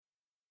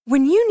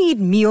When you need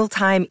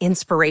mealtime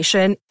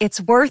inspiration,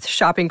 it's worth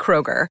shopping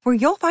Kroger, where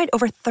you'll find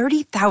over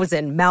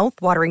 30,000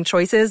 mouth-watering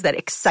choices that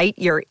excite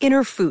your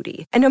inner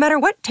foodie. And no matter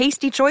what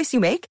tasty choice you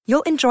make,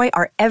 you'll enjoy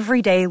our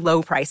everyday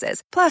low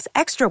prices, plus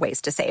extra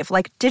ways to save,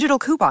 like digital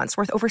coupons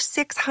worth over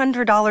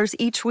 $600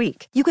 each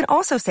week. You can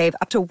also save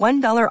up to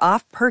 $1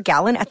 off per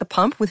gallon at the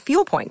pump with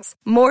fuel points.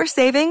 More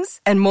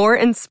savings and more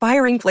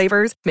inspiring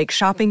flavors make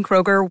shopping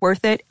Kroger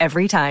worth it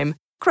every time.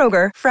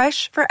 Kroger,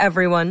 fresh for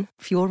everyone.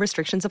 Fuel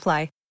restrictions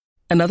apply.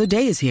 Another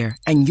day is here,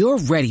 and you're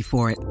ready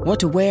for it. What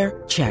to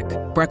wear? Check.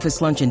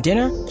 Breakfast, lunch, and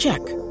dinner? Check.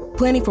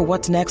 Planning for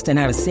what's next and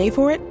how to save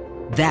for it?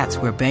 That's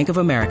where Bank of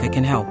America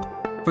can help.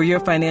 For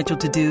your financial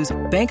to-dos,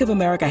 Bank of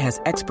America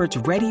has experts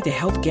ready to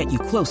help get you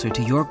closer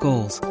to your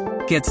goals.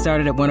 Get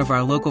started at one of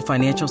our local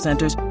financial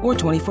centers or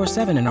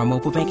 24/7 in our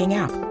mobile banking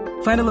app.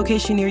 Find a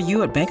location near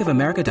you at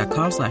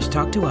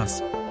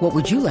bankofamerica.com/talktous. What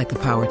would you like the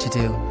power to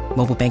do?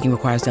 Mobile banking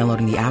requires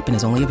downloading the app and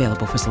is only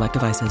available for select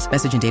devices.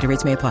 Message and data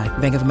rates may apply.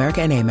 Bank of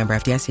America N.A., member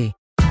FDIC.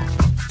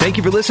 Thank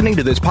you for listening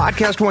to this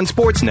Podcast One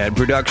Sportsnet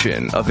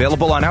production,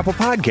 available on Apple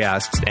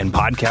Podcasts and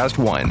Podcast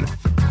One.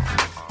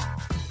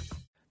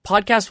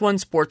 Podcast One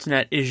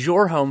Sportsnet is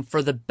your home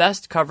for the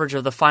best coverage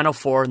of the Final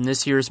Four in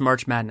this year's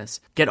March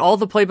Madness. Get all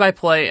the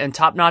play-by-play and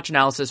top-notch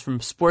analysis from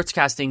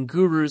sportscasting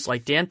gurus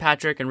like Dan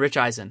Patrick and Rich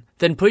Eisen.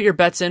 Then put your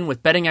bets in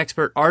with betting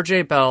expert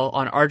RJ Bell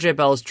on RJ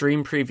Bell's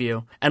Dream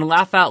Preview and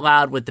laugh out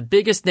loud with the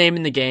biggest name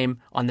in the game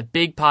on the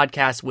big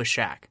podcast with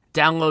Shaq.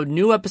 Download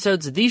new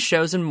episodes of these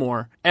shows and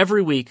more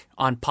every week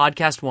on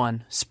Podcast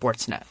One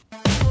Sportsnet.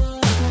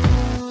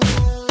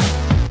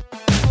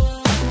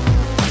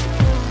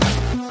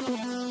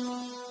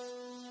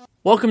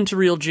 Welcome to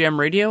Real GM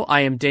Radio.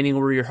 I am Danny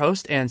LaRue, your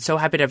host, and so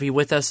happy to have you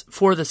with us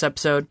for this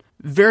episode.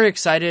 Very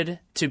excited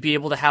to be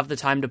able to have the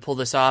time to pull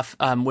this off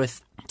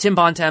with Tim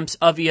Bontemps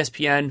of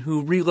ESPN,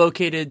 who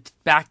relocated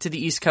back to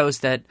the East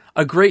Coast at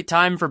a great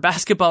time for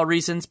basketball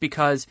reasons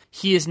because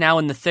he is now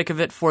in the thick of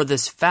it for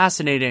this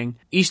fascinating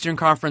Eastern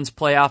Conference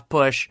playoff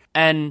push.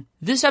 And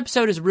this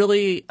episode is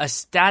really a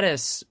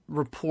status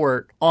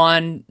report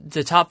on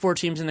the top four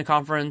teams in the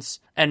conference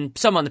and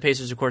some on the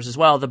Pacers, of course, as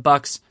well. The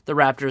Bucks, the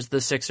Raptors,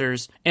 the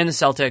Sixers, and the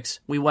Celtics.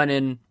 We went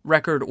in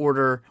record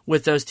order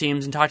with those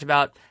teams and talked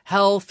about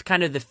health,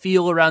 kind of the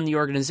feel around the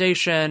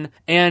organization.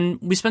 And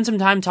we spent some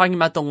time talking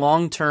about the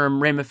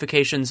long-term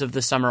ramifications of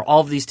the summer.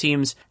 All of these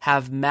teams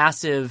have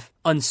massive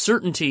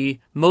uncertainty.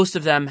 Most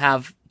of them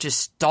have just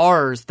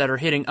stars that are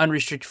hitting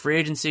unrestricted free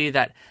agency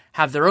that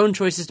have their own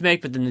choices to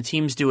make, but then the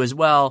teams do as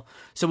well.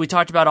 So we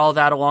talked about all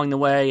that along the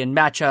way and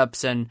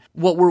matchups and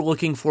what we're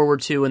looking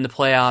forward to in the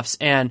playoffs.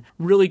 And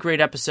really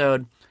great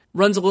episode.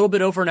 Runs a little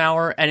bit over an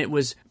hour, and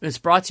it's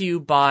brought to you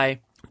by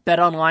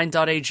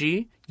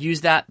betonline.ag.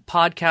 Use that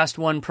Podcast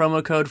One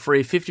promo code for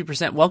a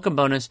 50% welcome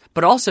bonus.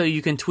 But also,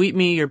 you can tweet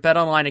me your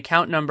BetOnline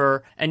account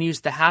number and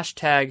use the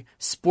hashtag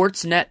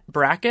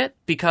SportsNetBracket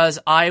because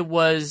I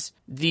was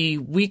the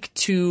week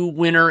 2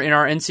 winner in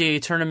our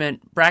NCAA tournament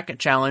bracket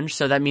challenge.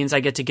 So that means I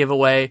get to give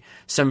away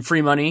some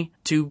free money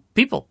to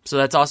people. So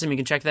that's awesome. You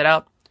can check that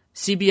out.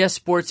 CBS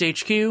Sports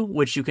HQ,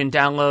 which you can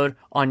download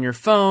on your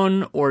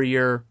phone or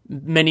your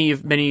many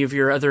of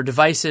your other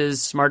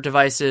devices, smart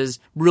devices.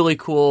 Really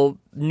cool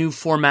new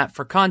format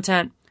for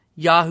content.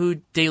 Yahoo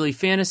Daily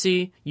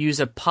Fantasy. Use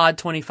a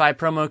POD25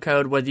 promo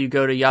code, whether you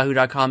go to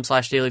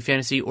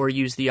yahoo.com/dailyfantasy or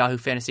use the Yahoo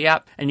Fantasy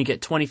app, and you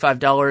get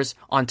 $25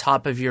 on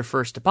top of your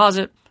first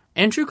deposit.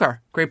 And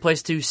TrueCar, great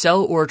place to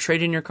sell or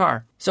trade in your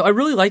car. So I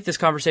really like this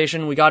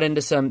conversation. We got into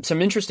some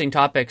interesting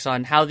topics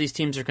on how these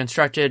teams are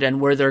constructed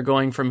and where they're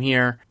going from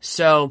here.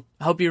 So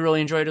I hope you really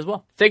enjoyed it as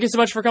well. Thank you so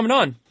much for coming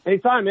on.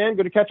 Anytime, man.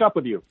 Good to catch up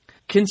with you.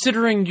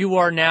 Considering you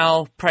are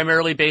now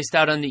primarily based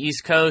out on the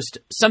East Coast,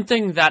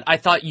 something that I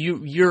thought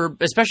you're,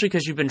 especially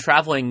because you've been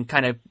traveling,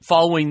 kind of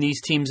following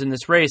these teams in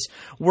this race,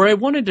 where I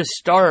wanted to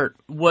start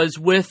was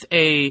with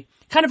a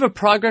kind of a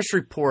progress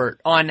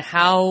report on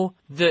how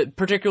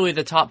particularly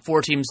the top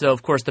 4 teams, though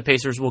of course the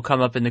Pacers will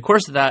come up in the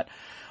course of that,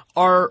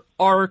 are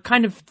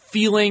kind of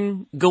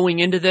feeling going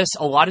into this.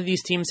 A lot of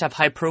these teams have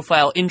high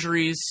profile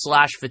injuries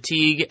 /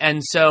 fatigue,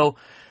 and so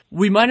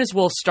we might as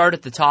well start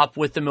at the top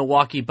with the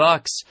Milwaukee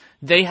Bucks.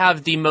 They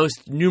have the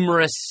most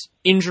numerous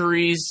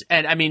injuries,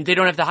 and I mean, they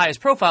don't have the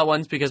highest profile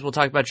ones because we'll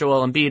talk about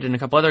Joel Embiid and a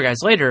couple other guys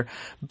later,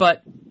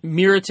 but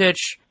Mirotic,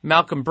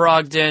 Malcolm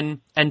Brogdon,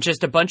 and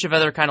just a bunch of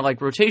other kind of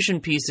like rotation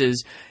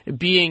pieces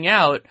being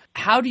out.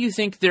 How do you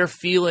think they're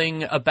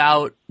feeling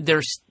about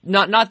their,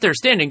 not their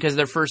standing because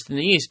they're first in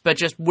the East, but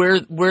just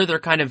where they're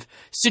kind of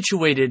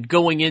situated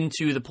going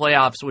into the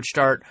playoffs, which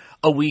start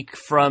a week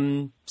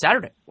from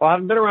Saturday? Well, I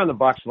haven't been around the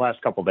Bucks the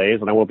last couple of days,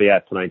 and I will be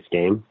at tonight's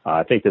game.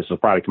 I think this will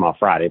probably come out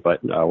Friday, but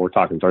we're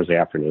talking Thursday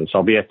afternoon, so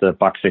I'll be at the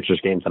Bucks-Sixers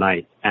game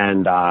tonight.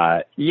 And,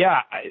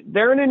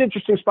 they're in an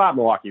interesting spot,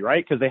 Milwaukee,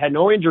 right? Because they had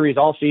no injuries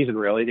all season,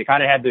 really. They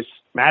kind of had this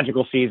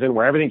magical season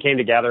where everything came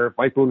together.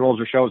 Mike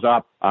Budenholzer shows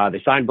up.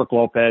 They signed Brook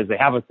Lopez. They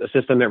have a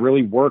system that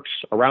really works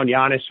around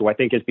Giannis, who I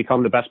think has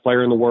become the best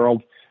player in the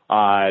world.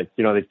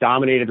 They've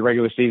dominated the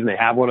regular season. They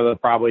have one of the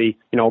probably,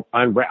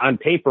 on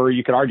paper,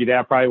 you could argue they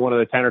have probably one of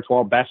the 10 or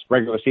 12 best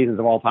regular seasons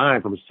of all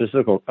time from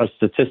a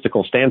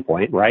statistical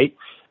standpoint, right?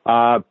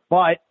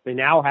 But they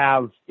now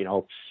have,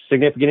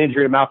 significant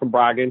injury to Malcolm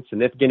Brogdon,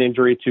 significant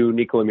injury to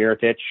Nikola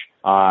Mirotic.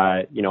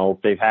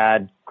 They've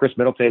had Chris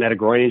Middleton had a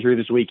groin injury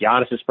this week.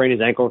 Giannis has sprained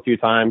his ankle a few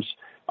times.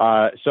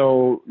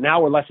 So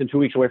now we're less than 2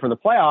 weeks away from the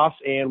playoffs.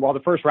 And while the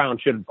first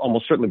round should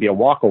almost certainly be a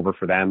walkover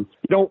for them,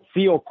 you don't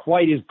feel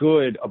quite as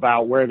good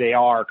about where they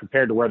are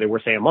compared to where they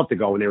were, say, a month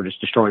ago when they were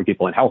just destroying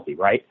people and healthy,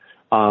 right?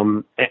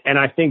 And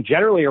I think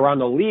generally around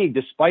the league,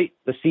 despite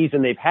the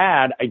season they've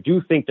had, I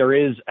do think there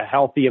is a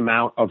healthy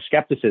amount of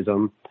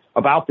skepticism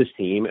about this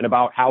team and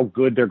about how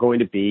good they're going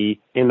to be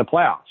in the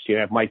playoffs. You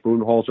have Mike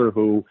Budenholzer,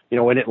 who,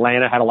 in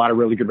Atlanta had a lot of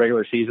really good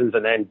regular seasons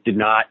and then did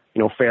not,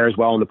 fare as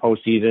well in the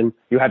postseason.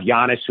 You have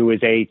Giannis, who is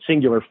a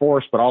singular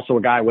force, but also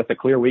a guy with a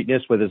clear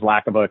weakness with his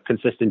lack of a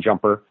consistent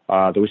jumper,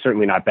 though he's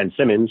certainly not Ben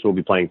Simmons, who will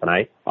be playing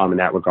tonight, in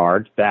that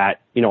regard.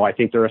 That, I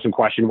think there is some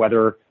question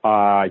whether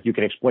you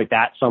can exploit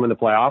that some in the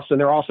playoffs. And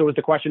there also is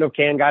the question of,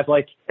 can guys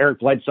like Eric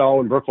Bledsoe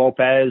and Brook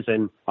Lopez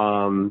and,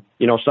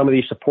 some of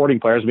these supporting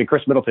players. I mean,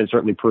 Chris Middleton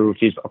certainly proved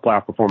he's a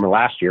playoff performer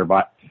last year,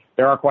 but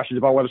there are questions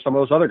about whether some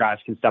of those other guys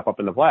can step up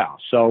in the playoffs.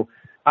 So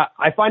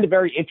I find it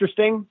very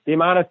interesting, the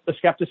amount of the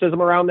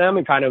skepticism around them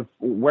and kind of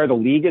where the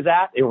league is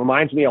at. It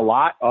reminds me a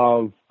lot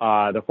of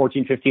the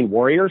 14-15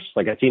 Warriors,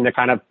 like a team that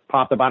kind of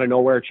popped up out of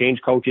nowhere,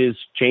 changed coaches,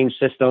 changed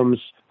systems.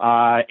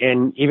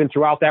 And even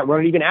throughout that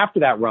run, even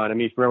after that run, I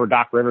mean, if you remember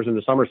Doc Rivers in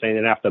the summer saying they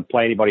didn't have to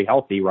play anybody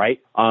healthy, right?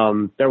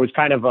 There was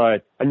kind of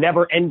a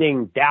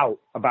never-ending doubt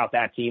about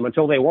that team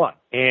until they won.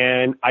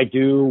 And I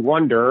do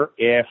wonder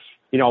if,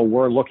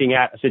 we're looking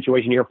at a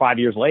situation here 5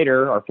 years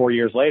later or 4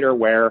 years later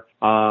where,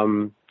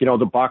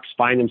 the Bucks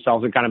find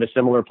themselves in kind of a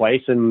similar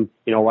place. And,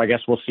 I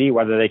guess we'll see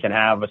whether they can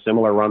have a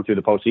similar run through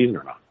the postseason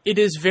or not. It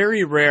is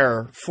very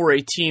rare for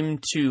a team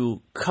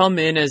to come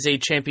in as a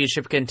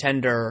championship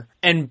contender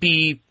and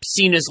be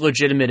seen as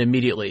legitimate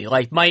immediately.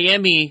 Like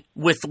Miami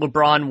with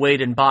LeBron,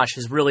 Wade, and Bosh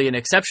is really an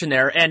exception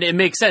there. And it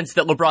makes sense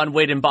that LeBron,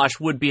 Wade, and Bosh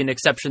would be an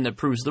exception that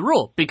proves the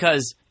rule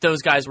because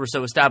those guys were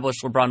so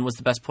established. LeBron was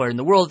the best player in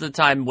the world at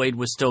the time. Wade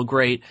was still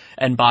great.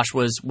 And Bosh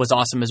was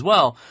awesome as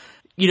well.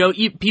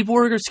 People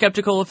were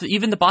skeptical of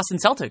even the Boston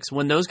Celtics.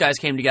 When those guys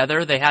came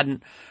together, they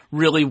hadn't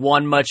really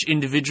won much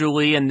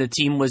individually, and the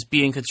team was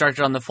being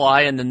constructed on the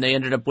fly, and then they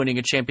ended up winning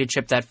a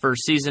championship that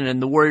first season,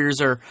 and the Warriors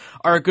are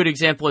a good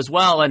example as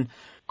well. And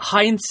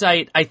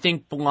hindsight, I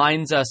think,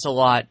 blinds us a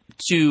lot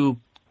to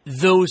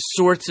those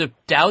sorts of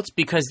doubts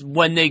because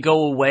when they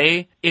go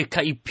away,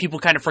 people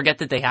kind of forget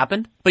that they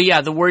happened. But yeah,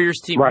 the Warriors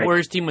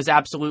team was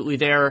absolutely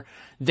there.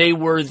 They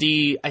were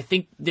the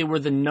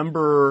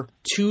number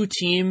 2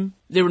 team.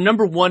 They were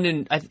number 1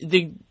 in, I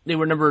think they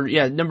were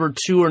number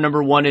 2 or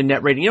number 1 in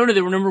net rating.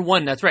 They were number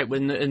 1. That's right.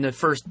 In the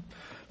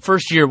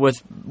first year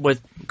with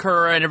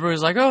Kerr, and everyone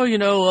was like,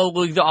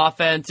 the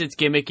offense, it's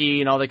gimmicky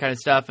and all that kind of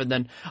stuff. And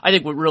then I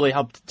think what really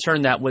helped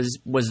turn that was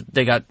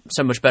they got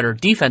so much better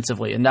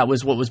defensively, and that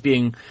was what was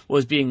being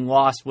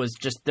lost was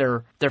just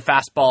their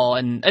fastball,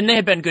 and they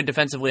had been good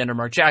defensively under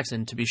Mark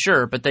Jackson, to be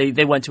sure, but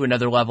they went to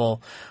another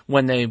level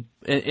when they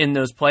in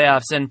those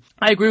playoffs. And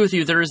I agree with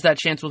you, there is that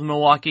chance with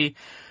Milwaukee.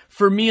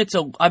 For me,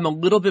 I'm a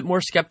little bit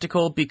more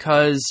skeptical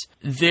because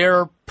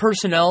their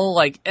personnel,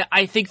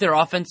 I think their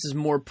offense is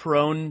more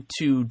prone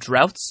to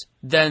droughts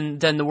than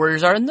the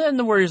Warriors are. And then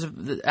the Warriors,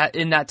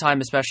 in that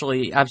time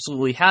especially,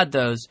 absolutely had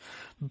those.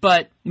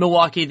 But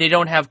Milwaukee, they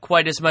don't have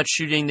quite as much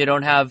shooting. They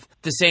don't have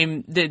the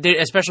same,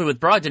 especially with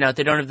Brogdon out,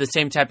 they don't have the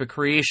same type of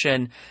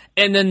creation.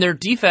 And then their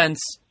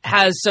defense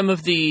has some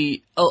of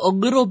a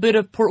little bit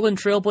of Portland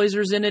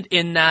Trailblazers in it,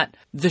 in that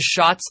the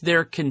shots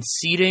they're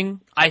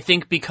conceding, I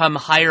think, become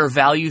higher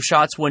value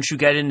shots once you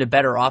get into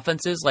better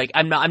offenses.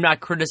 I'm not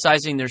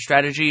criticizing their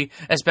strategy,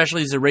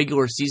 especially as a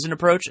regular season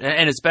approach,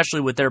 and especially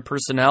with their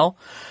personnel.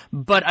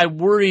 But I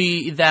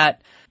worry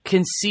that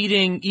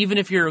conceding, even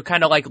if you're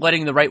kind of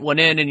letting the right one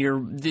in,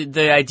 and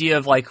the idea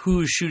of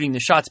who's shooting the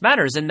shots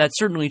matters, and that's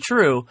certainly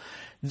true,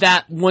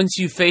 that once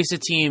you face a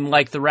team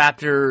like the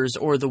Raptors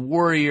or the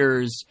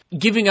Warriors,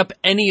 giving up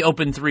any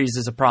open threes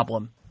is a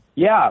problem.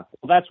 Yeah,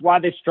 well, that's why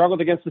they struggled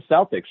against the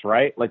Celtics,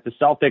 right? The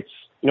Celtics,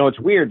 it's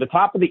weird. The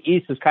top of the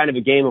East is kind of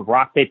a game of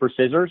rock, paper,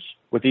 scissors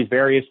with these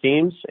various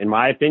teams, in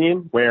my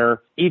opinion,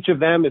 where each of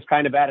them is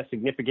kind of at a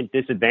significant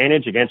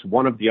disadvantage against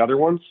one of the other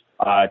ones.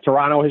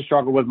 Toronto has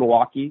struggled with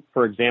Milwaukee,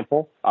 for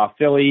example.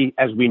 Philly,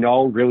 as we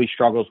know, really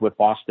struggles with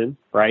Boston,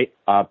 right?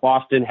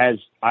 Boston has,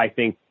 I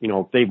think,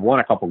 they've won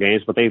a couple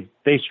games, but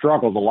they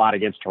struggled a lot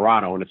against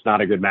Toronto, and it's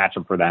not a good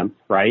matchup for them,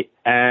 right?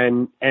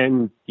 And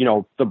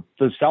the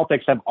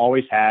Celtics have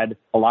always had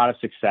a lot of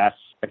success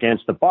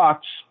against the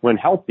Bucks when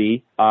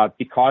healthy,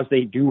 because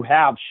they do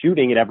have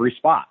shooting at every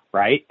spot,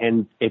 right?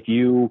 And if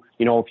you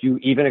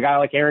even a guy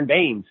like Aaron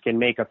Baines can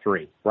make a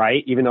three,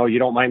 right? Even though you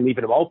don't mind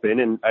leaving him open.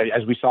 And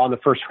as we saw in the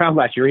first round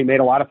last year, he made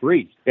a lot of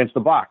threes against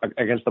the Bucks,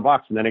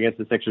 and then against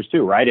the Sixers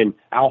too, right? And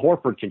Al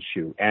Horford can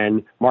shoot,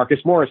 and Marcus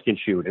Morris can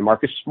shoot, and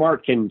Marcus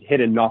Smart can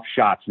hit enough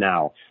shots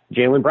now.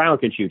 Jaylen Brown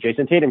can shoot.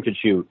 Jason Tatum can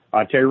shoot.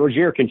 Terry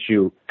Rozier can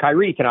shoot.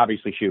 Kyrie can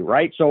obviously shoot,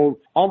 right? So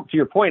to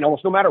your point,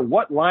 almost no matter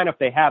what lineup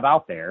they have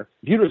out there,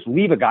 if you just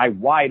leave a guy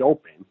wide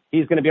open,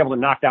 he's going to be able to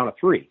knock down a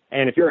three.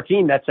 And if you're a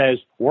team that says,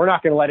 we're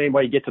not going to let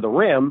anybody get to the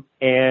rim,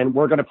 and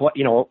we're going to play,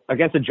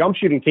 against a jump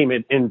shooting team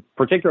in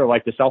particular,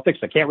 like the Celtics,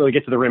 that can't really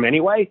get to the rim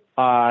anyway,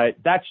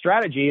 that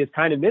strategy is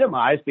kind of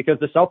minimized, because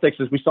the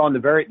Celtics, as we saw in the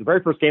very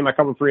first game I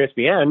covered for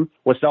ESPN,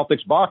 was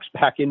Celtics Bucks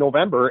back in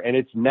November, and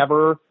it's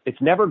never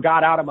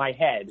got out of my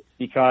head,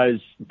 because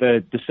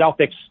the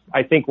Celtics,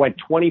 I think, went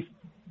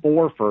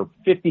 24 for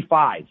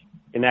 55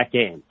 in that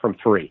game from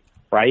three,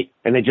 right?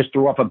 And they just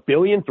threw up a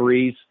billion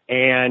threes,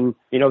 and,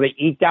 they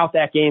eked out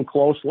that game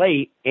close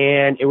late,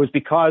 and it was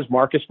because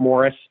Marcus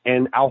Morris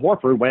and Al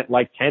Horford went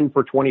like 10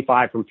 for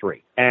 25 from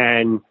three.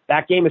 And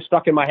that game is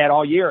stuck in my head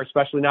all year,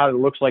 especially now that it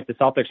looks like the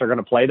Celtics are going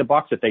to play the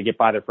Bucks if they get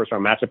by their first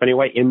round matchup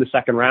anyway in the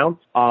second round.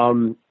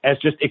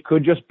 It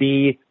could just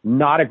be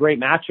not a great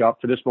matchup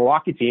for this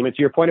Milwaukee team. And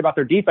to your point about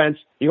their defense,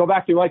 you go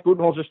back to Mike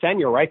Budenholzer's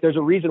tenure, right? There's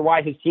a reason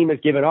why his team has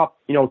given up,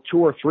 2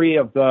 or 3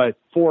 of the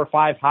 4 or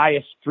 5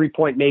 highest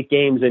 3-point make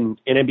games in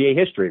NBA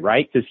history,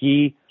 right? Because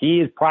he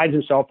prides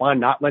himself on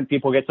not letting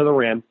people get to the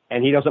rim,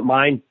 and he doesn't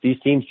mind these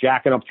teams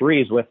jacking up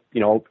threes with,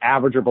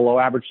 average or below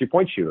average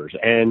 3-point shooters.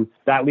 And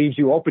that leaves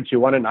you open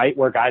to, on a night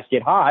where guys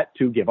get hot,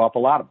 to give up a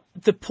lot of them.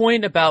 The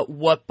point about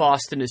what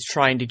Boston is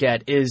trying to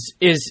get is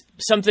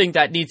something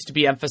that needs to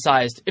be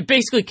emphasized. It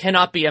basically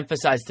cannot be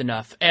emphasized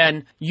enough.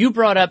 And you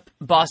brought up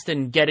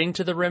Boston getting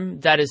to the rim.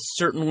 That is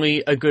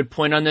certainly a good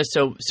point on this.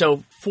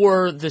 So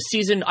for the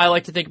season, I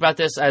like to think about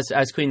this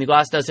as Clean the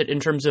Glass does it in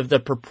terms of the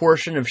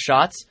proportion of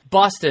shots.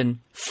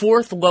 Boston,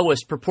 4th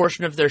lowest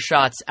proportion of their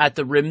shots at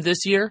the rim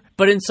this year.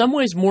 But in some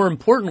ways, more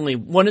importantly,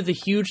 one of the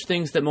huge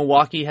things that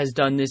Milwaukee has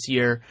done this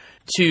year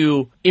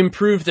to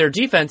improve their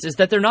defense is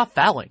that they're not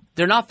fouling.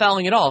 They're not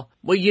fouling at all.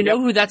 Well, you know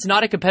who that's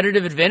not a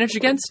competitive advantage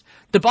against?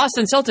 The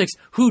Boston Celtics,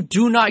 who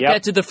do not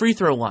get to the free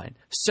throw line.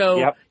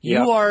 So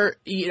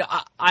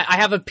I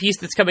have a piece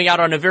that's coming out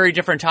on a very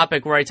different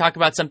topic where I talk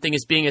about something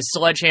as being a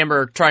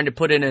sledgehammer trying to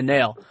put in a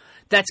nail.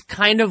 That's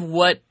kind of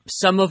what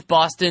some of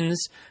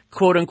Boston's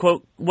quote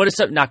unquote,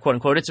 not quote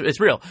unquote, it's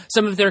real.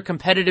 Some of their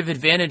competitive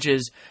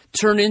advantages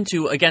turn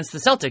into against the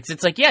Celtics.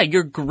 It's like, yeah,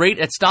 you're great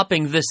at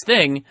stopping this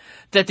thing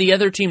that the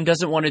other team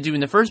doesn't want to do in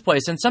the first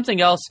place. And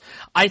something else,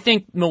 I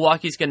think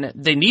Milwaukee's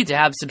they need to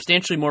have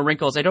substantially more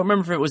wrinkles. I don't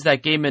remember if it was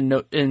that game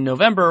in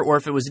November or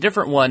if it was a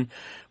different one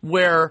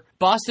where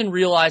Boston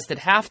realized at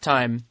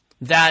halftime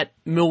that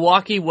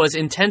Milwaukee was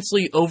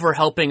intensely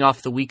overhelping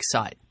off the weak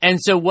side. And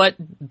so what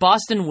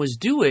Boston was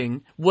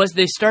doing was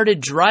they started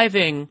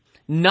driving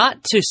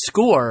not to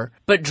score,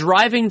 but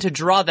driving to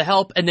draw the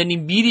help and then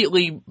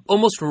immediately,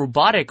 almost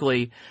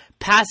robotically,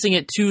 passing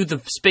it to the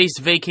space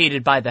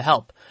vacated by the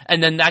help.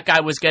 And then that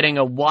guy was getting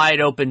a wide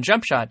open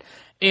jump shot.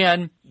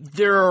 And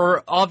there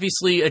are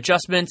obviously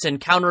adjustments and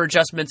counter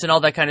adjustments and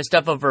all that kind of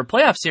stuff over a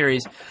playoff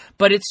series,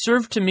 but it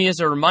served to me as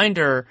a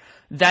reminder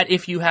that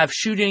if you have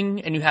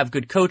shooting and you have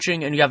good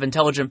coaching and you have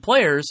intelligent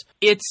players,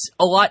 it's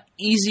a lot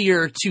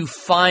easier to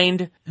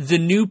find the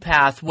new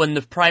path when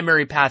the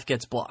primary path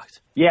gets blocked.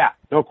 Yeah,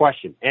 no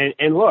question.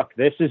 And look,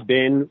 this has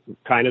been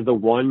kind of the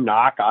one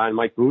knock on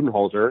Mike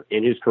Budenholzer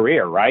in his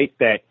career, right?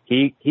 That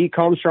he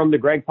comes from the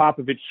Greg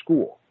Popovich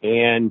school.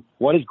 And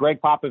what is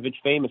Greg Popovich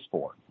famous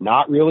for?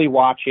 Not really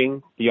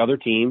watching the other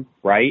team,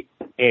 right?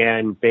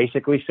 And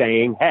basically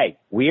saying, hey,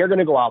 we are going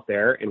to go out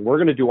there and we're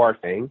going to do our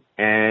thing,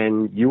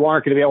 and you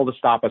aren't going to be able to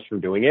stop us from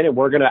doing it, and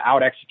we're going to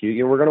out-execute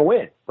you, and we're going to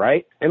win,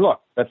 right? And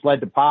look, that's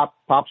led to Pop.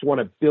 Pop's won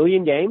 1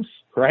 billion games,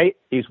 right?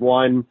 He's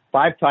won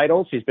 5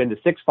 titles. He's been to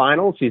 6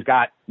 finals. He's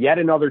got yet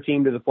another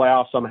team to the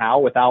playoffs somehow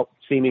without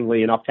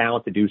seemingly enough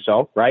talent to do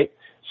so, right?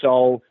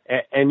 So,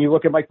 and you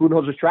look at Mike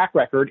Budenholzer's track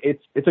record,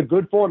 it's a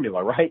good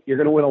formula, right? You're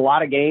going to win a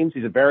lot of games.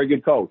 He's a very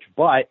good coach.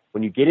 But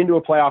when you get into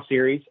a playoff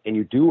series and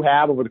you do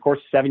have, over the course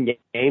of 7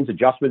 games,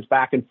 adjustments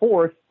back and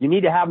forth, you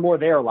need to have more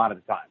there a lot of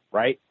the time,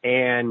 right?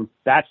 And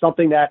that's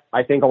something that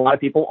I think a lot of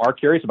people are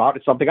curious about.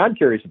 It's something I'm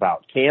curious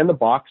about. Can the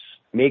Bucks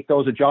make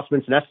those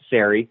adjustments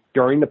necessary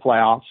during the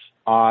playoffs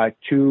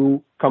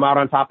to come out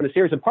on top in the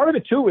series? And part of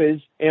it, too,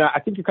 is, and I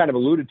think you kind of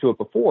alluded to it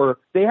before,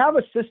 they have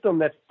a system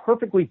that's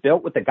perfectly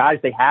built with the guys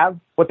they have,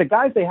 but the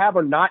guys they have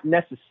are not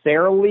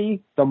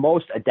necessarily the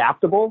most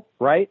adaptable,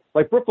 right?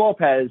 Like Brook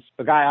Lopez,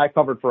 a guy I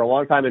covered for a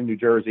long time in New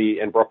Jersey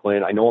and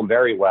Brooklyn. I know him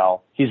very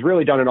well. He's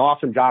really done an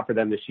awesome job for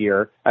them this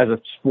year as a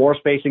floor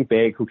spacing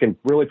big who can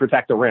really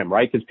protect the rim,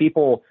 right? Because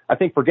people, I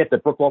think, forget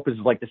that Brook Lopez is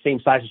like the same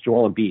size as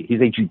Joel Embiid.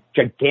 He's a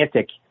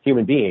gigantic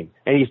human being,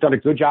 and he's done a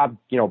good job,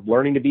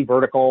 learning to be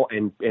vertical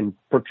and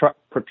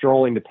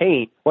patrolling the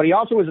paint. but he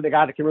also isn't a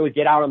guy that can really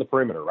get out on the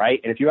perimeter, right?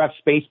 And if you have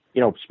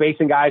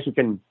spacing guys who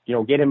can,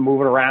 get him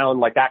moving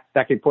around like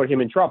that could put him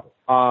in trouble.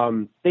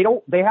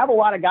 They have a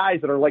lot of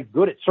guys that are like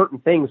good at certain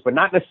things, but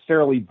not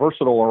necessarily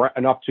versatile or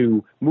enough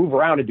to move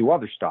around and do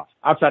other stuff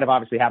outside of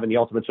obviously having the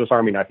ultimate Swiss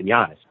Army knife in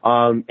Giannis.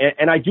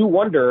 And I do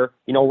wonder,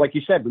 like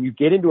you said, when you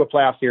get into a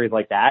playoff series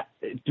like that,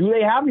 do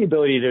they have the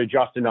ability to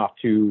adjust enough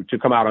to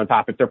come out on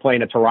top if they're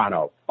playing a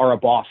Toronto or a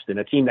Boston,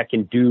 a team that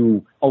can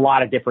do a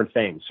lot of different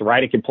things,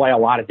 right? It can play a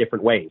lot of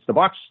different ways. The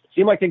Bucks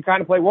seem like they can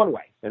kind of play one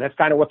way, and that's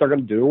kind of what they're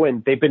going to do.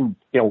 And they've been,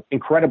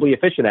 incredibly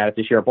efficient at it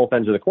this year at both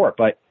ends of the court.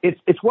 But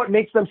it's what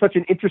makes them such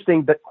an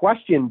interesting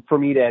question for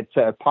me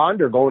to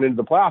ponder going into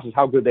the playoffs is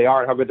how good they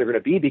are and how good they're going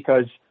to be.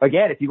 Because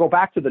again, if you go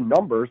back to the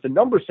numbers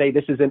say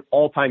this is an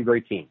all-time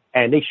great team,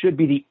 and they should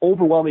be the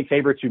overwhelming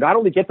favorite to not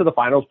only get to the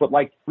finals, but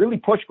like really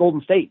push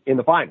Golden State in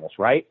the finals,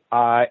 right?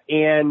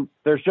 And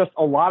there's just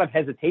a lot of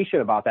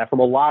hesitation about that from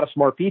a lot of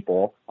smart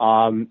people.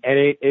 And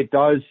it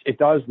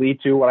does lead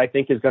to what I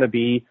think is going to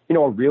be,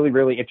 a really,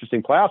 really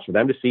interesting playoffs for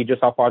them to see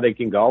just how far they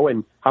can go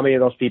and how many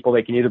of those people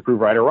they can either prove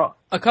right or wrong.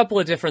 A couple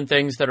of different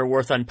things that are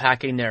worth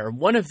unpacking there.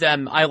 One of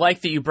them, I like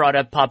that you brought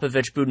up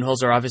Popovich,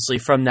 Budenholzer, obviously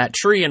from that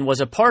tree and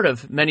was a part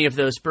of many of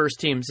those Spurs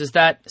teams, is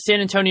that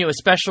San Antonio,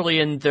 especially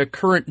in the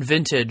current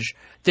vintage,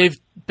 they've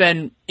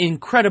been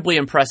incredibly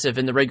impressive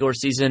in the regular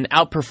season,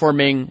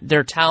 outperforming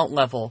their talent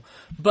level.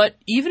 But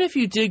even if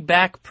you dig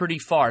back pretty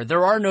far,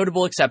 there are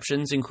notable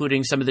exceptions,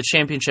 including some of the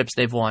championships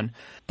they've won.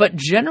 But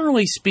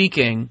generally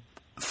speaking,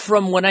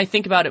 from when I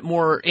think about it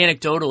more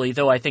anecdotally,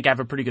 though I think I have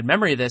a pretty good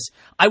memory of this,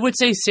 I would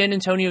say San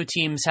Antonio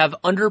teams have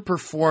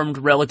underperformed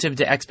relative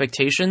to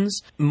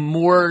expectations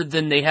more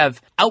than they have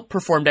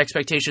outperformed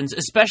expectations,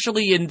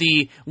 especially in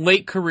the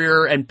late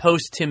career and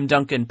post-Tim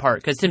Duncan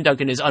part, because Tim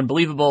Duncan is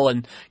unbelievable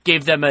and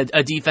gave them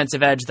a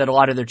defensive edge that a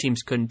lot of their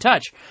teams couldn't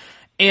touch.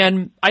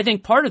 And I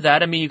think part of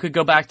that, you could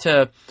go back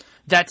to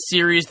that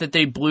series that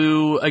they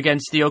blew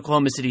against the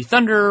Oklahoma City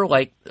Thunder.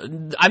 Like,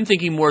 I'm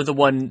thinking more of the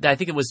one that I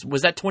think it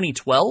was that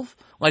 2012?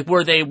 Like,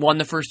 where they won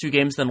the first two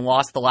games, then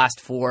lost the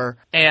last four,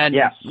 and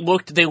yes,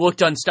 they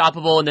looked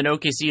unstoppable, and then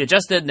OKC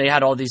adjusted, and they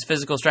had all these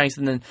physical strengths,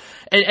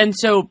 and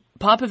so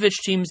Popovich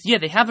teams,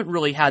 they haven't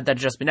really had that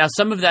adjustment. Now,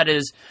 some of that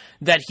is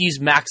that he's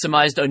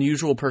maximized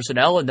unusual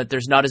personnel, and that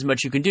there's not as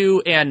much you can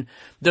do, and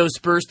those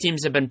Spurs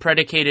teams have been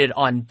predicated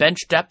on bench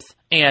depth,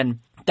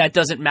 and that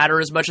doesn't matter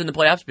as much in the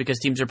playoffs because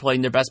teams are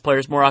playing their best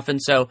players more often,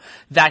 so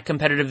that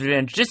competitive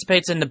advantage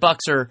dissipates, and the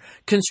Bucks are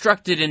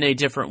constructed in a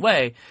different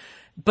way.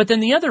 But then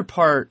the other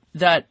part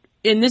that,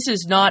 and this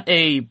is not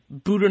a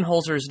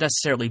Budenholzer is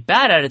necessarily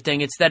bad at it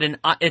thing, it's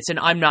an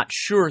I'm not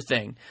sure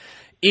thing,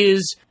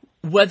 is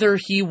whether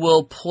he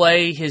will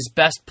play his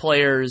best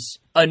players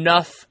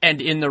enough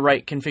and in the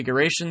right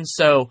configuration.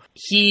 So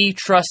he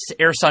trusts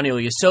Ersan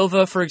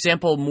Ilyasova, for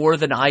example, more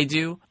than I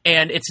do.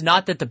 And it's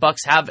not that the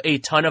Bucks have a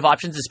ton of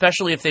options,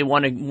 especially if they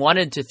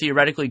wanted to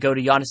theoretically go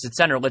to Giannis at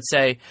center, let's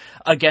say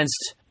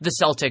against the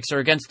Celtics or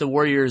against the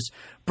Warriors.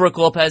 Brook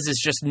Lopez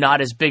is just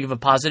not as big of a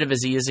positive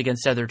as he is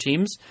against other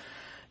teams.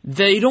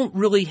 They don't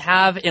really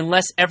have,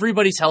 unless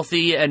everybody's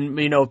healthy and,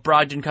 if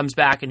Brogdon comes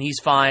back and he's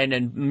fine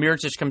and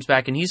Mirotic comes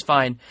back and he's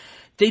fine,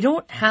 they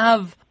don't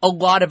have a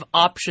lot of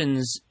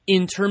options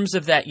in terms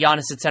of that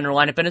Giannis at center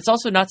lineup. And it's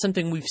also not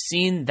something we've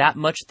seen that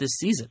much this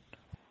season.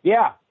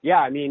 Yeah.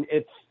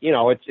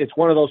 It's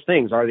one of those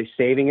things. Are they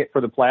saving it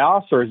for the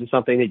playoffs, or is it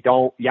something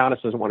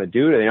Giannis doesn't want to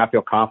do? Do they not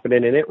feel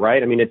confident in it,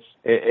 right?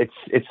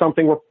 It's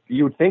something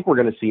you would think we're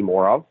going to see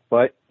more of,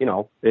 but,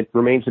 it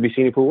remains to be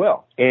seen if we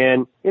will.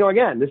 And,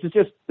 again, this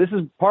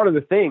is part of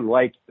the thing.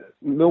 Like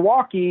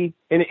Milwaukee,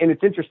 and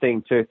it's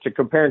interesting to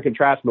compare and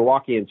contrast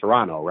Milwaukee and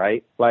Toronto,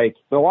 right? Like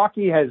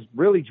Milwaukee has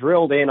really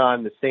drilled in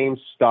on the same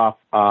stuff,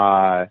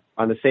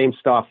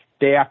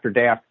 day after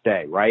day after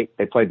day, right?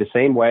 They played the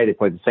same way. They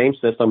played the same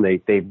system.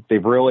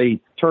 They've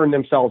really turned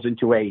themselves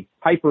into a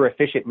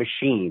hyper-efficient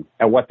machine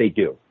at what they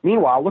do.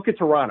 Meanwhile, look at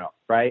Toronto,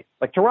 right?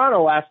 Like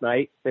Toronto last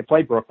night, they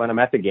played Brooklyn. I'm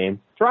at the game.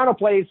 Toronto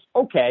plays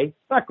okay,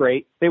 not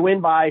great. They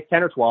win by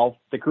 10 or 12.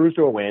 They cruise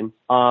to a win.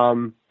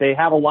 They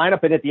have a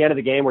lineup at the end of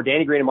the game where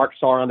Danny Green and Marc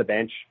Gasol are on the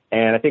bench,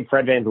 and I think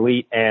Fred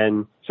VanVleet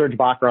and Serge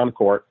Ibaka are on the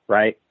court,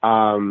 right?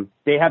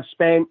 They have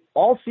spent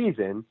all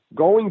season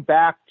going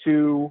back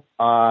to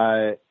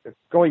August,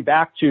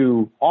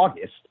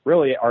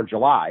 really, or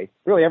July,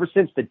 really ever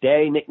since the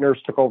day Nick Nurse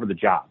took over the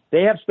job.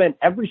 They have spent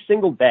every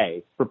single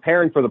day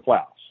preparing for the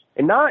playoffs.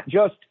 And not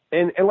just,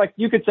 and like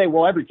you could say,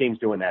 well, every team's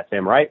doing that,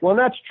 Tim, right? Well,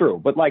 that's true.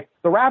 But like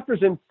the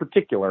Raptors in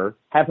particular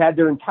have had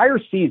their entire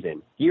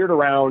season geared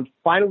around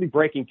finally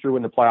breaking through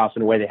in the playoffs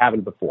in a way they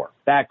haven't before.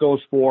 That goes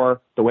for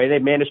the way they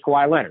manage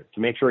Kawhi Leonard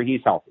to make sure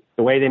he's healthy.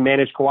 The way they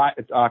manage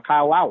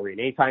Kyle Lowry.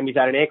 And anytime he's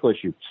had an ankle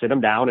issue, sit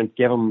him down and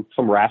give him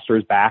some rest or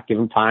his back, give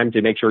him time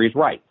to make sure he's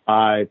right.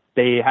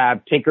 They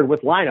have tinkered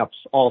with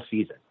lineups all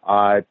season.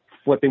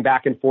 Flipping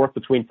back and forth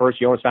between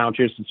first Jonas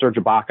Valanciunas and Serge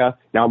Ibaka,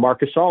 now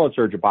Marc Gasol and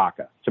Serge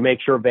Ibaka, to make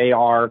sure they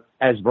are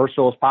as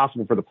versatile as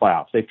possible for the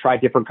playoffs. They've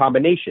tried different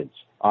combinations.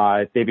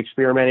 They've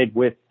experimented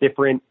with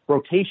different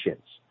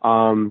rotations.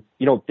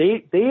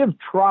 They have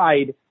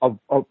tried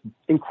a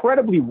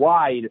incredibly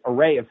wide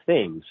array of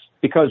things,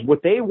 because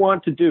what they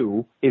want to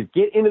do is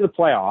get into the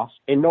playoffs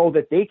and know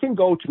that they can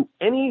go to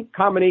any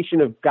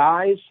combination of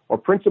guys or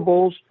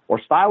principles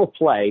or style of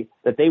play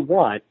that they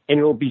want, and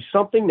it'll be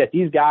something that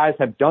these guys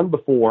have done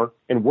before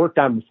and worked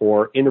on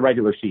before in the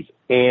regular season.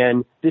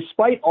 And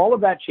despite all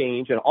of that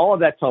change and all of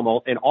that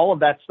tumult and all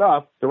of that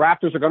stuff, the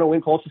Raptors are going to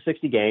win close to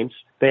 60 games.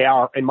 They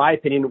are, in my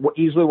opinion,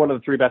 easily one of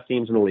the three best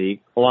teams in the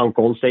league, along with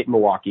Golden State and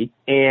Milwaukee.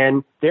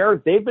 And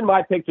they've been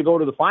my pick to go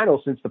to the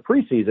finals since the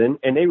preseason,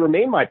 and they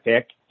remain my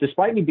pick,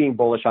 despite me being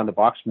bullish on the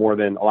Bucks more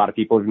than a lot of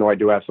people, even though I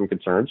do have some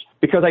concerns,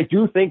 because I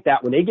do think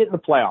that when they get in the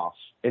playoffs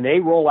and they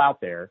roll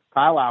out there,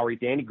 Kyle Lowry,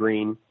 Danny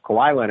Green,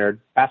 Kawhi Leonard,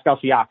 Pascal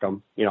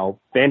Siakam,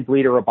 Van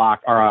Vliet or Ibaka,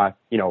 or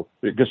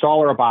Gasol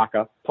or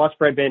Ibaka, plus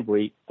Fred Van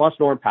Vliet, plus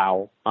Norm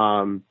Powell,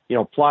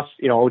 plus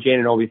OG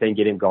Anunoby thing,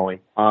 get him going.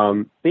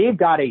 They've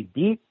got a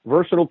deep,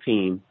 versatile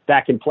team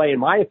that can play, in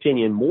my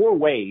opinion, more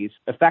ways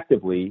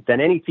effectively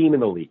than any team in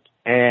the league.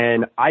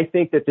 And I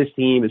think that this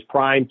team is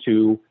primed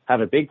to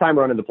have a big-time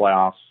run in the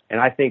playoffs, and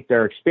I think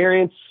their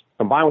experience,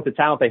 combined with the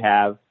talent they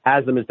have,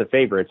 has them as the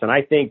favorites. And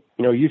I think,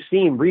 you've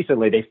seen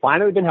recently, they've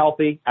finally been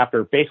healthy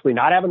after basically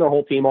not having their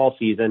whole team all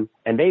season,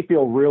 and they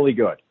feel really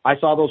good. I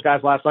saw those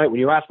guys last night. When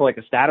you asked for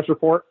a status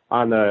report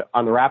on the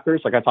Raptors,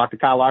 I talked to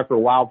Kyle Lowry for a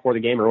while before the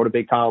game. I wrote a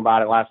big column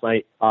about it last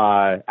night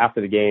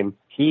after the game.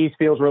 He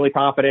feels really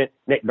confident.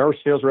 Nick Nurse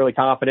feels really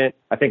confident.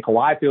 I think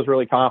Kawhi feels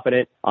really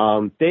confident.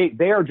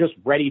 They are just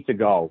ready to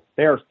go.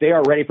 They are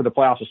ready for the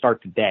playoffs to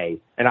start today.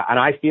 And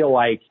I feel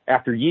like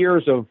after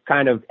years of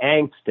kind of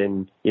angst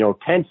and,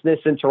 tenseness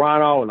in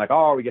Toronto and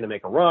are we going to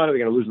make a run? Are we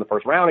going to lose in the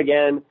first round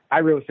again? I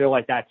really feel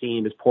like that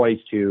team is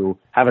poised to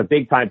have a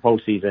big time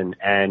postseason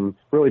and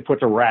really put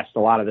to rest a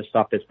lot of the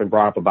stuff that's been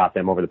brought up about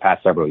them over the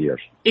past several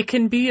years. It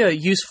can be a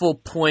useful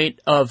point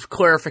of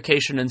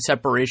clarification and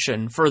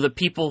separation for the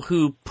people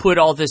who put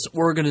all this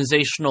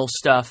organizational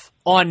stuff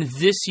on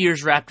this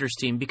year's Raptors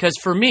team, because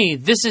for me,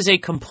 this is a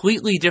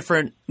completely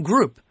different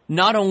group.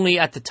 Not only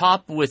at the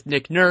top with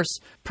Nick Nurse,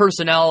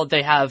 personnel,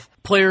 they have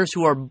players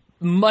who are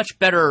much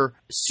better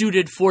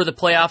suited for the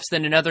playoffs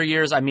than in other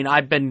years. I mean,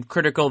 I've been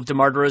critical of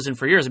DeMar DeRozan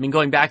for years. I mean,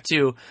 going back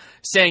to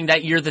saying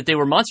that year that they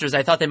were monsters,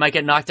 I thought they might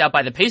get knocked out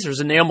by the Pacers,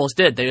 and they almost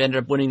did. They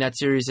ended up winning that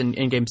series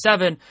in Game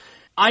 7.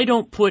 I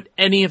don't put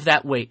any of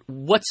that weight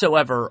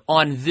whatsoever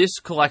on this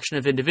collection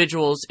of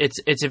individuals.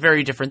 It's a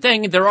very different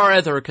thing. There are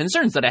other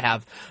concerns that I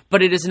have,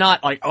 but it is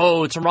not like,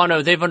 oh,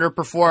 Toronto, they've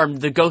underperformed,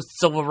 the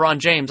ghosts of LeBron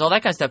James, all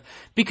that kind of stuff,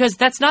 because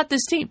that's not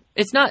this team.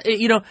 It's not,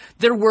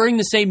 they're wearing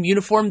the same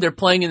uniform, they're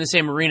playing in the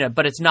same arena,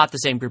 but it's not the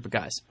same group of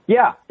guys.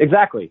 Yeah,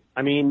 exactly.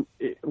 I mean,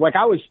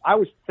 I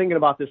was thinking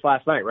about this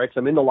last night, right? So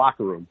I'm in the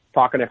locker room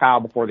talking to Kyle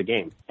before the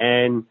game,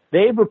 and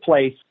they've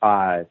replaced,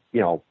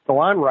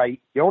 Delon Wright,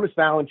 Jonas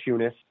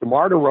Valanciunas,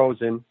 DeMar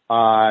DeRozan,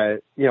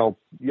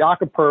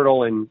 Jakob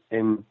Poeltl,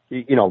 and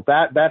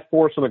that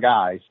foursome of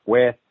guys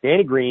with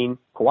Danny Green,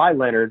 Kawhi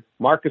Leonard,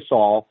 Marc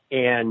Gasol,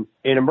 and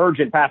an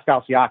emergent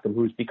Pascal Siakam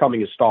who's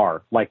becoming a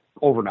star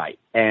overnight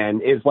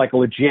and is a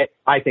legit,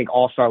 I think,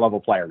 all-star level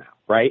player now,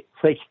 right?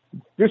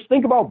 Just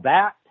think about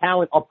that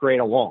talent upgrade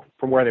alone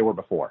from where they were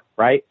before,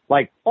 right?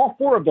 All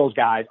four of those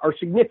guys are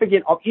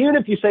significant. Even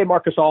if you say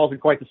Marc Gasol isn't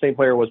quite the same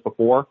player he was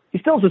before, he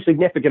still is a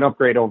significant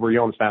upgrade over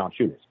Jonas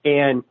Valanciunas.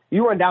 And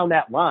you run down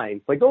that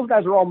line, those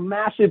guys are all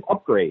massive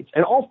upgrades.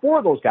 And all four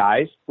of those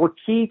guys were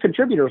key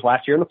contributors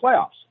last year in the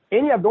playoffs.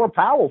 And you have Norm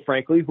Powell,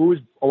 frankly, who is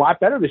a lot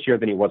better this year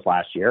than he was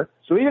last year.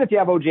 So even if you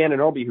have OG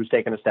Anunoby, who's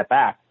taken a step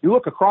back, you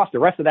look across the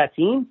rest of that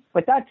team,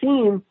 that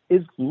team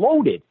is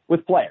loaded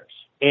with players.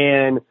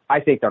 And I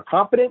think they're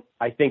competent.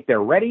 I think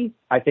they're ready.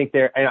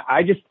 And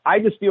I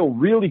just feel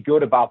really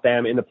good about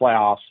them in the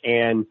playoffs.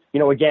 And,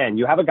 again,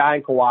 you have a guy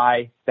in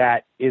Kawhi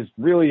that is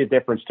really a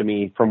difference to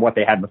me from what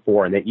they had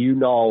before. And that,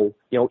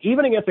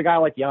 even against a guy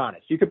like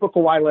Giannis, you could put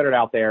Kawhi Leonard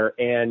out there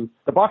and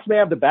the Bucks may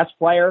have the best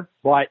player,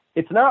 but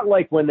it's not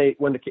like when the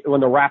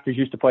Raptors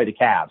used to play the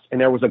Cavs and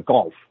there was a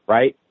gulf,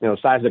 right?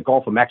 Size of the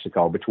Gulf of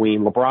Mexico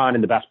between LeBron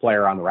and the best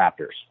player on the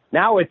Raptors.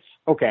 Now it's,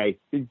 okay,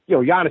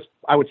 Giannis,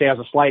 I would say, has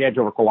a slight edge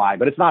over Kawhi,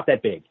 but it's not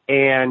that big.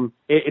 And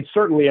it's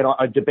certainly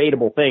a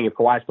debatable thing if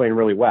Kawhi's playing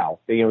really well.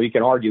 You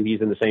can argue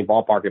he's in the same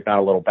ballpark, if not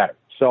a little better.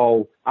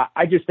 So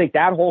I just think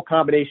that whole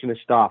combination of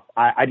stuff,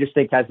 I just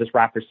think has this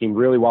Raptors team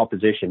really well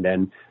positioned.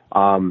 And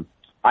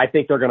I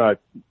think they're going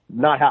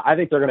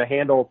to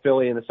handle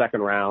Philly in the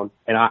second round.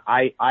 And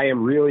I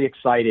am really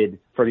excited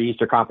for the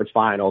Eastern Conference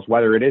Finals,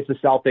 whether it is the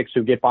Celtics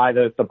who get by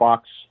the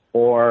Bucks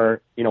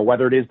or,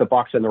 whether it is the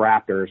Bucks and the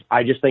Raptors.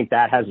 I just think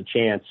that has a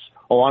chance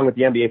along with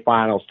the NBA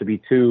Finals, to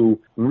be two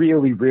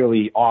really,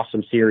 really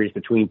awesome series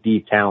between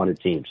deep, talented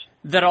teams.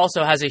 That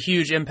also has a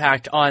huge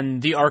impact on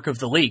the arc of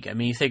the league. I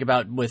mean, you think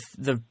about with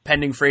the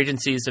pending free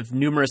agencies of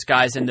numerous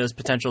guys in those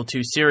potential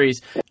two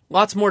series.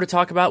 Lots more to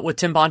talk about with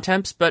Tim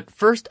Bontemps, but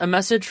first, a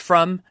message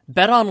from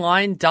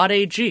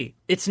betonline.ag.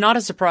 It's not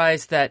a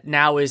surprise that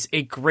now is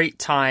a great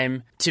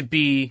time to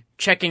be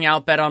checking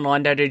out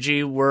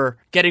betonline.ag. We're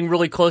getting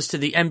really close to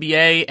the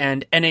NBA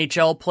and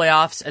NHL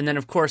playoffs, and then,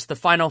 of course, the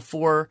Final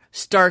Four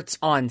starts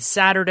on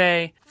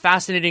Saturday.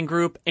 Fascinating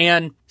group,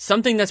 and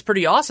something that's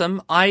pretty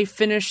awesome. I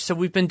finished, so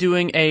we've been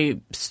doing a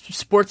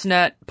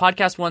Sportsnet,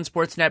 Podcast One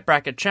Sportsnet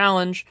Bracket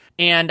Challenge,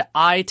 and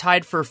I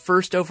tied for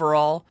first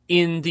overall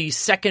in the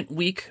second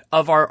week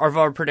of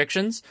our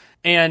predictions.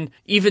 And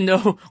even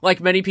though,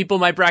 like many people,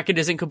 my bracket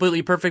isn't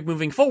completely perfect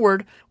moving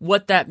forward,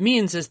 what that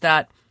means is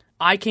that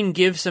I can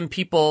give some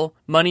people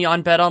money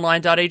on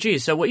betonline.ag.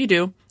 So what you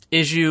do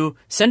is you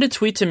send a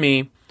tweet to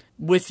me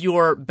with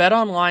your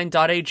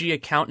betonline.ag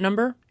account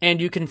number, and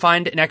you can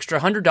find an extra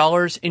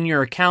 $100 in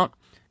your account.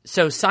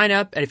 So sign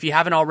up, and if you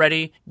haven't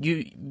already,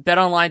 you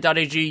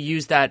betonline.ag,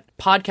 use that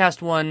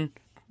Podcast One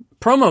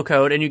promo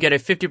code, and you get a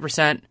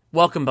 50%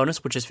 welcome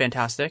bonus, which is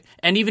fantastic.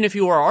 And even if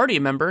you are already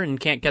a member and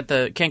can't get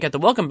the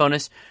welcome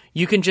bonus,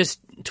 you can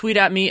just tweet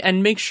at me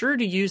and make sure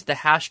to use the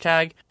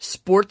hashtag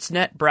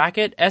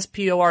SportsNetBracket,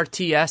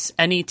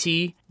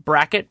 SportsNet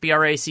bracket,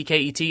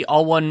 BRACKET,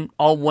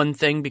 all one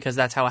thing, because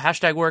that's how a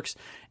hashtag works.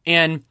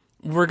 And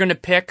we're going to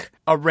pick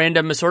a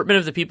random assortment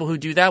of the people who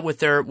do that with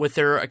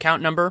their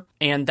account number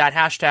and that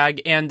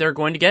hashtag, and they're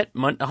going to get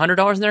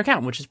 $100 in their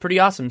account, which is pretty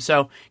awesome. So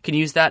you can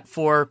use that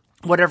for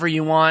whatever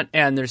you want,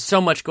 and there's so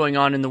much going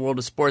on in the world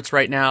of sports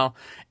right now,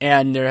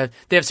 and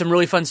they have some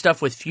really fun stuff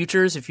with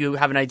futures. If you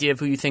have an idea of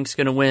who you think is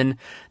going to win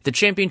the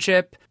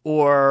championship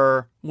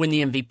or win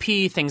the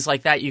MVP, things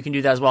like that, you can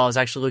do that as well. I was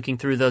actually looking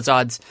through those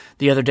odds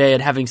the other day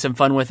and having some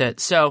fun with it.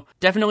 So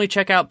definitely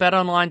check out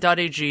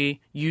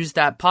betonline.ag, use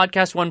that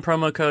Podcast One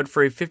promo code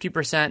for a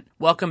 50%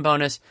 welcome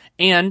bonus,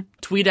 and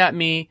tweet at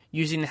me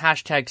using the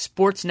hashtag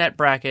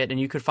SportsNetBracket, and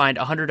you could find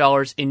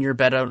 $100 in your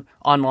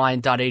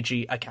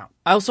betonline.ag account.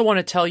 I also want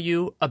to tell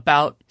you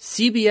about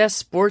CBS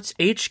Sports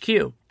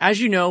HQ.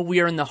 As you know, we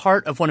are in the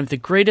heart of one of the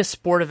greatest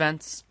sport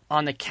events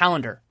on the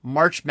calendar,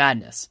 March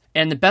Madness.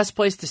 And the best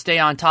place to stay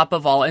on top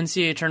of all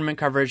NCAA tournament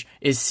coverage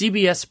is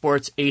CBS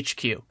Sports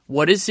HQ.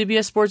 What is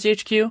CBS Sports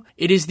HQ?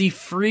 It is the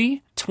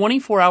free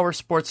 24-hour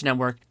sports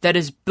network that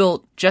is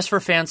built just for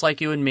fans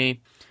like you and me.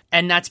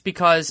 And that's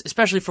because,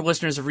 especially for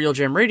listeners of Real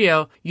Jam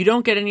Radio, you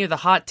don't get any of the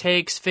hot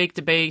takes, fake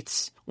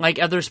debates, like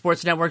other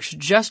sports networks,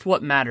 just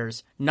what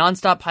matters.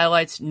 Nonstop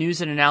highlights,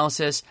 news and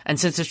analysis, and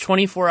since it's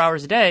 24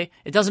 hours a day,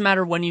 it doesn't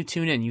matter when you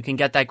tune in. You can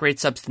get that great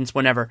substance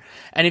whenever.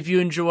 And if you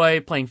enjoy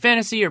playing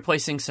fantasy or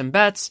placing some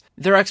bets,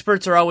 their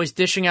experts are always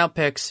dishing out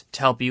picks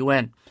to help you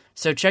win.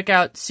 So check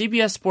out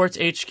CBS Sports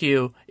HQ.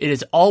 It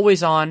is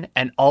always on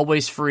and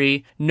always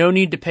free. No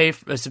need to pay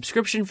a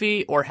subscription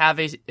fee or have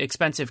an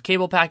expensive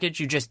cable package.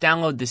 You just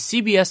download the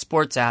CBS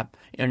Sports app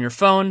on your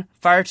phone,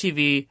 Fire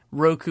TV,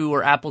 Roku,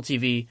 or Apple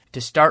TV to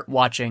start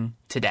watching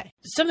today.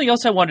 Something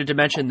else I wanted to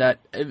mention that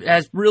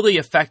has really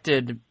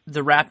affected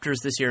the Raptors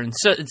this year in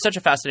such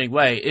a fascinating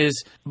way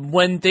is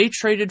when they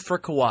traded for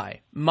Kawhi,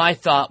 my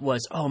thought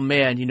was, oh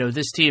man,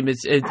 this team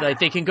is like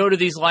they can go to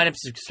these lineups,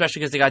 especially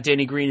because they got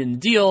Danny Green in the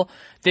deal.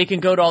 They can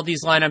go to all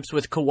these lineups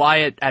with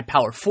Kawhi at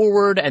power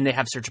forward, and they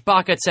have Serge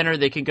Ibaka at center.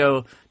 They can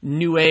go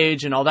new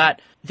age and all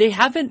that. They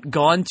haven't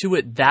gone to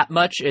it that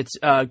much. It's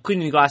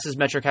Cleaning the Glasses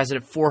metric has it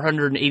at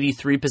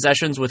 483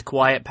 possessions with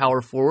Kawhi at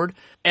power forward,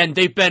 and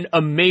they've been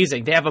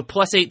amazing. They have a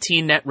plus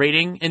 18 net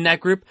rating in that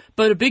group,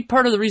 but a big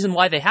part of the reason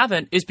why they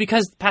haven't is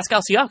because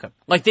Pascal Siakam.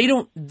 Like they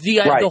don't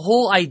the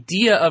whole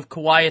idea of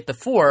Kawhi at the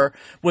 4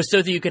 was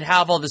so that you could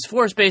have all this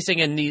floor spacing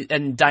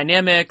and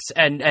dynamics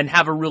and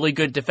have a really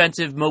good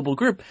defensive mobile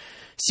group.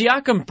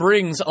 Siakam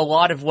brings a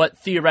lot of what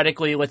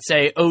theoretically, let's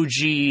say,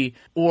 OG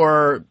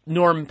or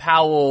Norm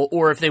Powell,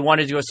 or if they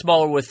wanted to go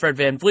smaller with Fred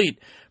VanVleet,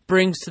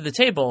 brings to the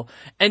table.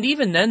 And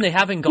even then, they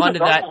haven't gone to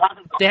that.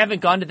 They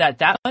haven't gone to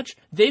that much.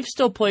 They've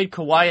still played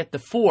Kawhi at the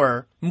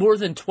 4 more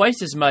than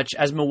twice as much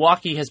as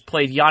Milwaukee has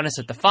played Giannis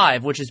at the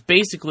 5, which has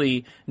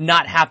basically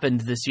not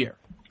happened this year.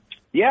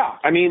 Yeah,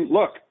 I mean,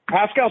 look,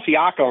 Pascal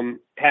Siakam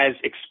has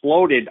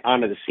exploded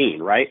onto the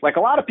scene, right? Like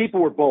a lot of people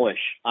were bullish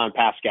on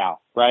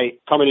Pascal, right?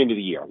 Coming into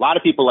the year. A lot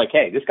of people like,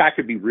 hey, this guy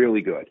could be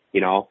really good,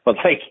 but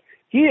like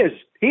he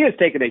has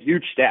taken a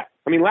huge step.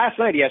 I mean, last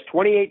night he has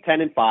 28,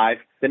 10, and 5.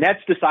 The Nets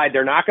decide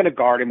they're not going to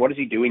guard him. What does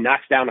he do? He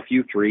knocks down a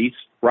few threes,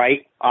 right?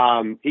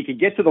 He can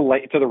get to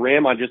the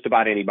rim on just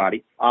about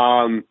anybody.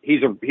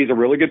 He's a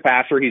really good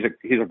passer. He's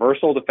a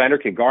versatile defender,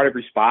 can guard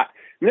every spot.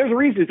 And there's a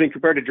reason he's been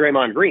compared to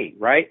Draymond Green,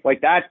 right?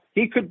 Like that,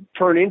 he could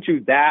turn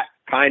into that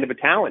kind of a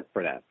talent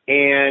for them.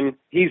 And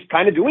he's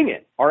kind of doing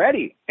it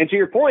already. And to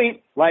your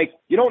point, like,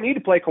 you don't need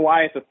to play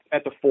Kawhi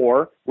at the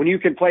 4 when you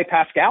can play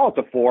Pascal at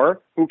the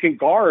 4, who can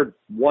guard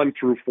 1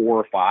 through 4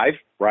 or 5,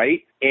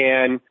 right?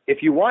 And if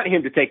you want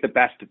him to take the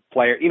best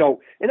player,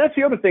 and that's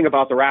the other thing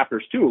about the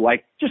Raptors too.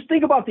 Like, just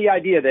think about the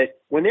idea that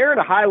when they're in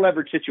a high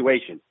leverage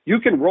situation, you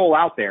can roll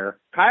out there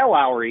Kyle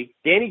Lowry,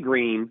 Danny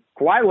Green,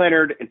 Kawhi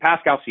Leonard, and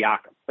Pascal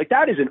Siakam. Like,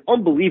 that is an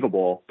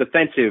unbelievable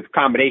defensive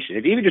combination.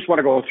 If you even just want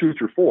to go 2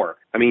 through 4,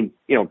 I mean,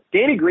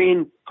 Danny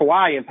Green,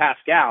 Kawhi, and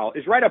Pascal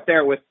is right up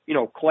there with,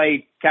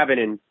 Clay,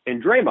 Kevin,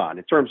 and Draymond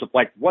in terms of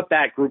like what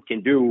that group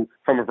can do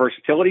from a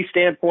versatility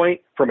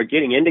standpoint, from a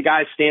getting into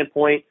guys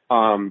standpoint,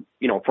 from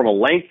a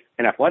length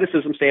and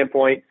athleticism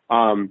standpoint.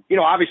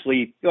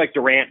 Obviously, like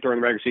Durant during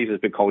the regular season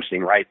has been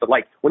coasting, right? But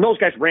like when those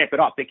guys ramp it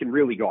up, they can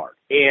really guard.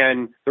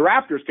 And the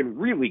Raptors can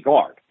really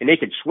guard. And they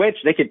can switch.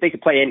 They can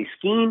play any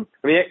scheme.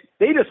 I mean,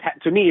 they just,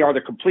 to me, are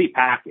the complete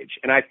package.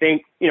 And I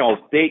think,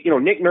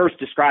 Nick Nurse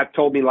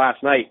told me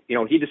last night,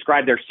 he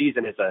described their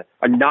season as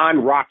a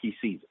non-Rocky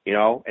season,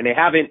 and they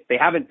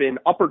haven't been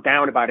up or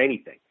down about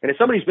anything. And as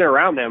somebody who's been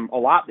around them a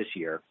lot this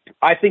year,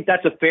 I think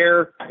that's a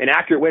fair and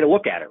accurate way to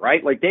look at it,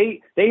 right? Like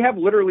they have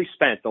literally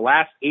spent the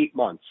last 8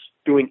 months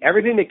doing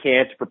everything they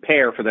can to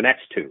prepare for the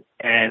next 2.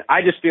 And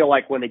I just feel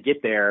like when they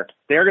get there,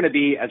 they're going to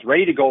be as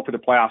ready to go for the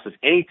playoffs as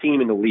any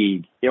team in the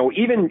league,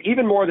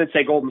 even more than,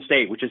 say, Golden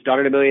State, which has done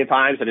it a million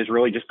times and is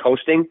really just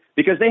coasting,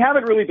 because they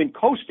haven't really been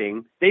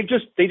coasting. They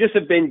just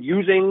have been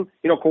using,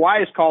 Kawhi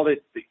has called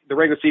it the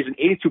regular season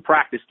 82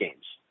 practice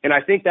games. And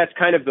I think that's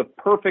kind of the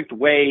perfect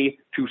way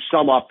to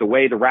sum up the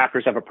way the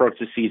Raptors have approached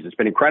this season. It's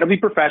been incredibly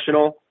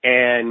professional,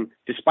 and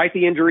despite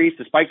the injuries,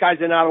 despite guys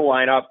in and out of the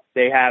lineup,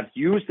 they have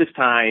used this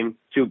time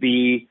to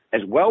be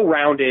as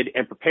well-rounded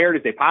and prepared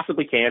as they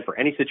possibly can for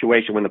any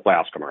situation when the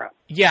playoffs come around.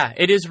 Yeah,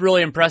 it is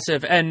really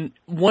impressive. And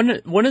one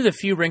of the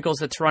few wrinkles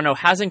that Toronto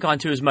hasn't gone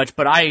to as much,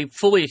 but I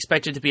fully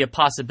expect it to be a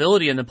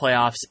possibility in the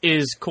playoffs,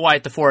 is Kawhi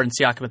at the 4 and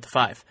Siakam at the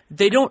 5.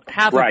 They don't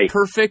have a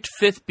perfect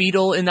fifth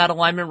Beatle in that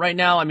alignment right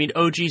now. I mean,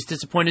 OG's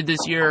disappointed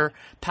this year.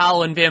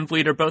 Powell and Van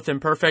Vliet are both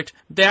imperfect.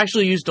 They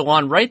actually used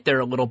DeLon Wright there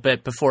a little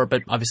bit before,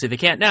 but obviously they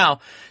can't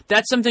now.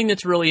 That's something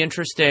that's really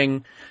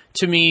interesting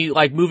to me,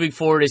 like moving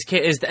forward,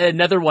 is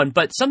another one.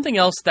 But something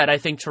else that I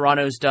think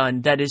Toronto's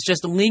done that has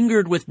just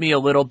lingered with me a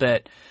little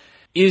bit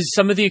is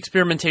some of the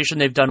experimentation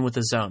they've done with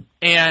the zone.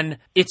 And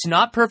it's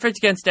not perfect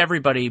against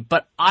everybody,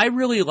 but I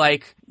really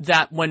like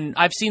that when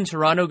I've seen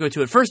Toronto go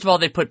to it. First of all,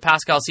 they put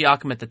Pascal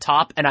Siakam at the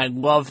top, and I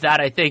love that.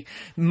 I think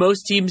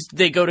most teams,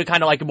 they go to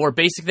kind of like a more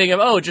basic thing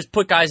of, just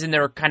put guys in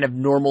their kind of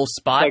normal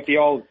spot. It's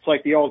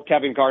like the old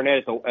Kevin Garnett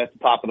at the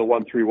top of the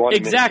 1-3-1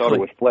 in Minnesota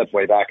with Flip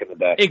way back in the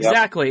day.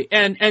 Exactly.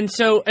 Yep.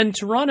 And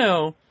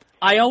Toronto,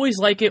 I always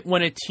like it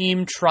when a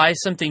team tries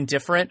something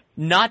different,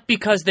 not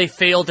because they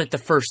failed at the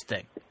first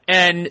thing.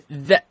 And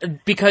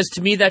because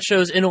to me that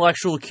shows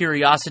intellectual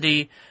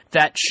curiosity,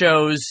 that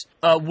shows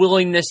a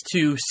willingness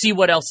to see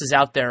what else is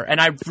out there. And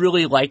I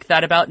really like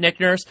that about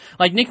Nick Nurse.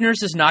 Like, Nick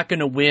Nurse is not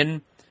going to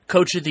win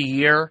Coach of the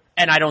Year,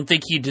 and I don't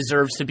think he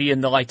deserves to be in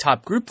the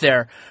top group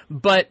there.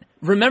 But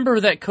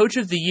remember that Coach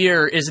of the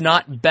Year is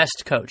not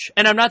best coach.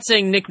 And I'm not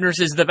saying Nick Nurse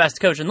is the best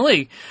coach in the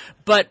league,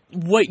 but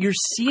what you're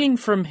seeing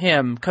from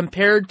him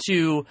compared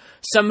to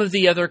some of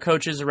the other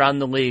coaches around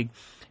the league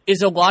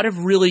is a lot of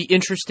really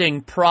interesting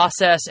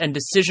process and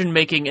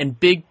decision-making and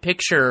big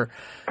picture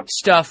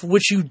stuff,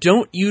 which you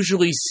don't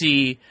usually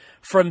see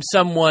from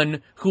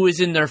someone who is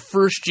in their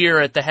first year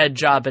at the head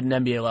job at an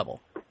NBA level.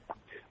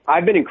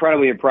 I've been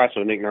incredibly impressed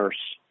with Nick Nurse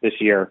this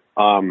year.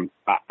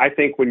 I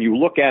think when you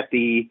look at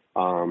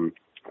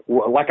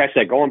like I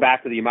said, going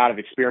back to the amount of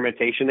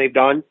experimentation they've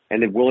done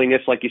and the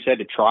willingness, like you said,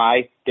 to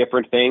try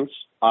different things,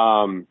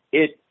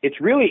 it's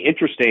really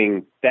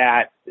interesting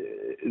that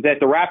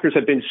the Raptors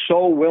have been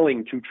so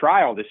willing to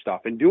try all this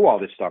stuff and do all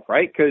this stuff,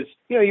 right? Because,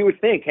 you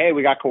would think, hey,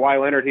 we got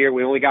Kawhi Leonard here.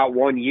 We only got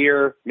 1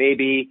 year,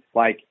 maybe.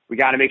 Like, we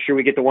got to make sure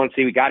we get the 1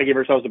 seed. We got to give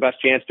ourselves the best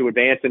chance to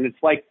advance. And it's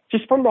like,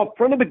 just from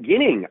the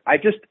beginning,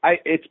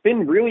 it's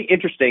been really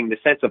interesting, the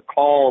sense of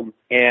calm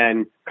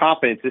and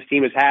confidence this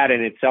team has had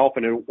in itself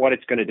and in what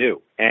it's going to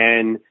do.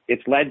 And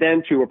it's led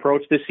them to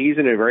approach this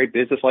season in a very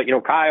business-like,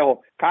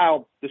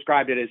 Kyle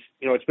described it as,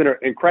 it's been an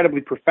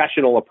incredibly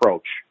professional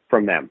approach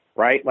from them,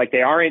 right? Like,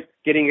 they aren't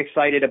getting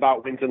excited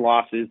about wins and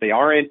losses. They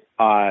aren't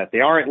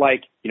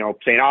like,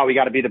 saying, we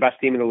got to be the best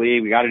team in the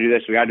league. We got to do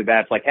this. We got to do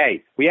that. It's like,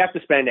 hey, we have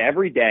to spend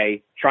every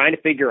day trying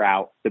to figure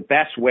out the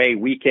best way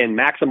we can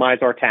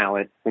maximize our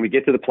talent when we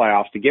get to the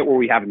playoffs to get where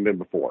we haven't been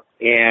before.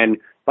 And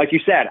like you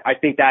said, I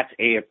think that's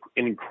an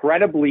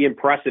incredibly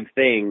impressive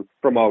thing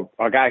from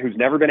a guy who's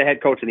never been a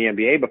head coach in the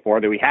NBA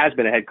before, though he has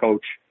been a head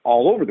coach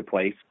all over the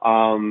place,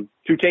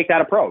 to take that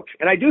approach.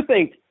 And I do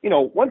think,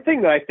 one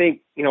thing that I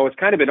think, has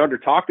kind of been under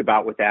talked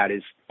about with that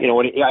is, and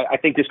I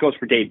think this goes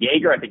for Dave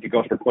Yeager. I think it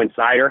goes for Quinn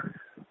Snyder.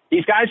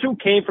 these guys who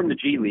came from the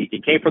G League, they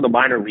came from the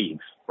minor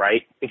leagues,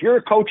 right? If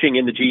you're coaching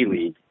in the G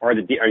League or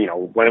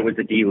when it was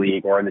the D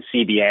League or in the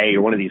CBA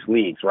or one of these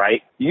leagues,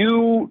 right?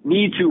 You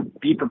need to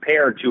be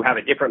prepared to have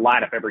a different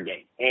lineup every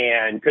game.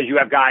 And because you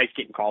have guys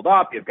getting called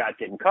up, you have guys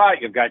getting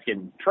cut, you have guys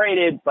getting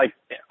traded. Like,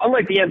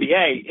 unlike the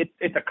NBA,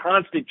 it's a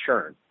constant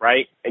churn,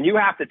 right? And you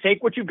have to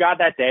take what you got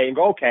that day and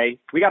go, okay,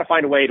 we got to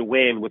find a way to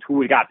win with who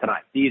we got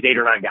tonight, these 8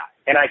 or 9 guys.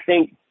 And I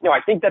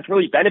think that's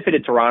really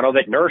benefited Toronto,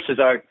 that Nurse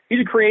he's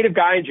a creative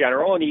guy in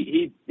general, and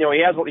he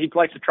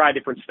likes to try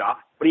different stuff,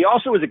 but he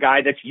also is a guy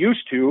that's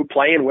used to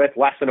playing with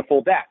less than a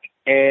full deck.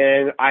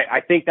 And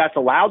I think that's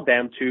allowed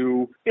them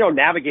to,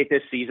 navigate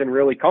this season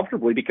really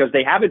comfortably, because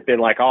they haven't been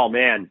like, oh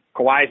man,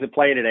 Kawhi isn't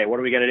playing today, what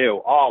are we going to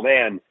do? Oh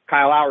man,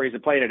 Kyle Lowry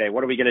isn't playing today,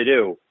 what are we going to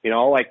do?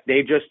 Like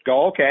they just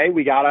go, okay,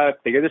 we got to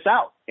figure this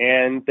out.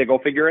 And they go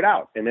figure it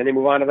out, and then they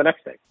move on to the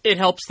next thing. It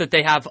helps that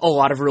they have a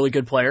lot of really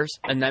good players,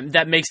 and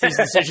that makes these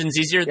decisions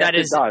easier.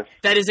 Yes,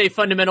 that is a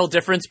fundamental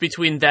difference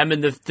between them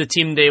and the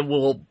team they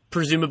will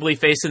presumably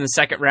face in the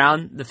second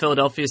round, the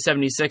Philadelphia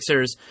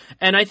 76ers.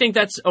 And I think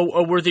that's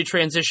a worthy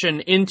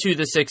transition into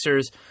the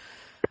Sixers.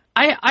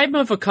 I'm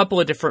of a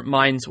couple of different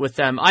minds with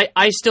them.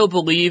 I still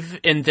believe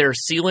in their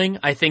ceiling.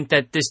 I think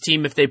that this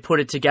team, if they put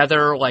it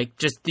together, like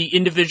just the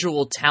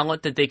individual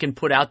talent that they can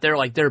put out there,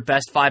 like their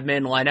best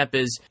 5-man lineup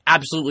is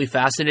absolutely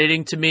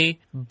fascinating to me.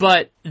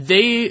 But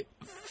they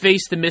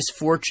face the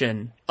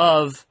misfortune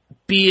of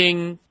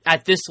being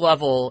at this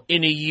level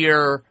in a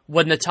year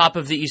when the top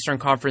of the Eastern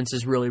Conference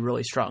is really,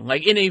 really strong.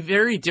 Like in a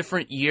very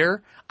different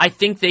year, I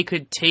think they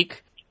could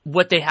take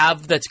what they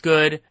have that's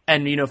good,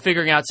 and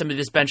figuring out some of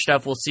this bench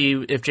stuff. We'll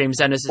see if James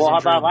Ennis is Well, how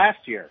injured. about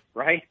last year,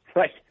 right?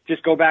 Like,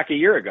 just go back a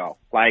year ago.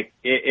 Like,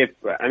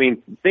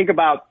 think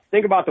about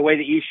the way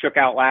the East shook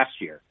out last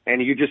year, and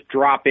you just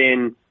drop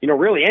in,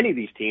 really any of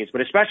these teams,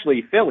 but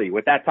especially Philly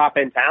with that top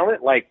end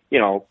talent. Like,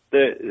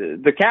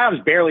 the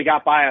Cavs barely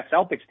got by a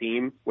Celtics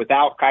team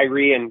without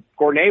Kyrie and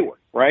Gordon Hayward,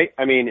 right?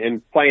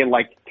 And playing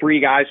like 3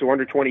 guys who are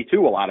under 22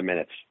 a lot of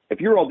minutes. If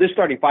you rolled this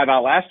starting 5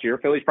 out last year,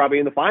 Philly's probably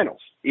in the finals,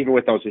 even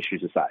with those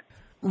issues aside.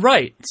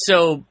 Right.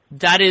 So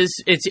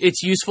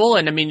it's useful.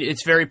 And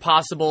it's very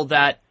possible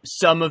that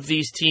some of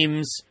these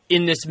teams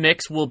in this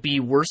mix will be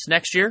worse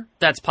next year.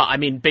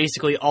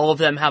 Basically all of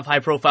them have high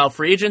profile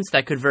free agents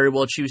that could very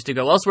well choose to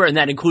go elsewhere. And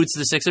that includes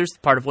the Sixers,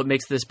 part of what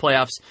makes this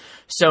playoffs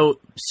so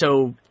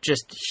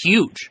just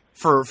huge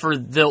for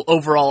the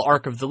overall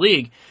arc of the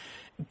league.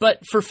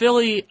 But for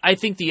Philly, I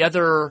think the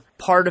other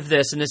part of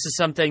this, and this is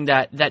something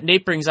that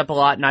Nate brings up a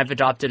lot and I've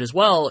adopted as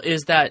well,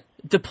 is that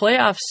the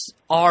playoffs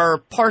are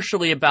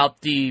partially about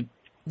the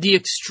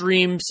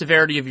extreme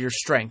severity of your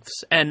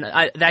strengths, and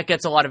that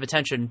gets a lot of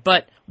attention.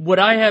 But what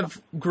I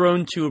have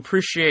grown to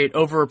appreciate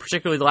over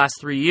particularly the last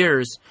 3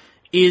 years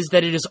is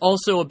that it is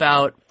also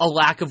about a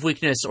lack of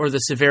weakness or the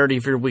severity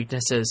of your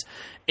weaknesses.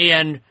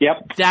 And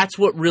That's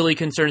what really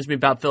concerns me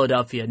about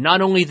Philadelphia.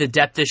 Not only the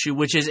depth issue,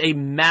 which is a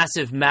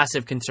massive,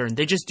 massive concern.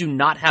 They just do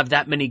not have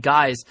that many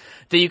guys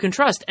that you can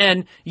trust.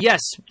 And yes,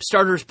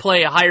 starters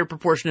play a higher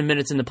proportion of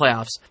minutes in the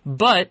playoffs,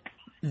 but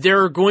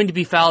there are going to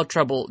be foul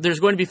trouble. There's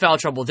going to be foul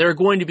trouble. There are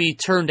going to be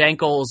turned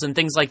ankles and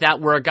things like that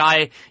where a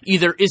guy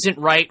either isn't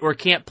right or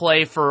can't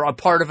play for a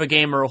part of a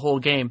game or a whole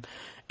game.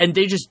 And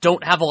they just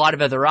don't have a lot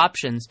of other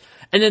options.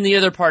 And then the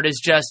other part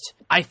is just,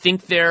 I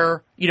think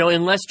they're,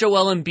 unless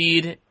Joel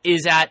Embiid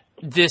is at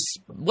this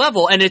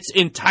level, and it's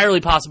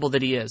entirely possible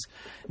that he is,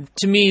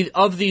 to me,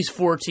 of these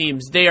 4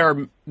 teams, they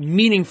are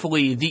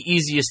meaningfully the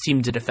easiest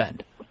team to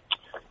defend.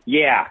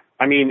 Yeah.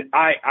 I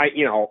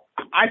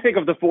think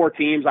of the 4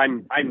 teams,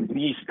 I'm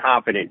least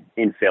confident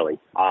in Philly,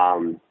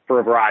 for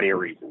a variety of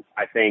reasons.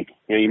 I think,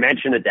 you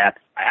mentioned the depth.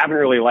 I haven't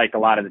really liked a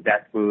lot of the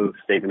depth moves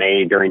they've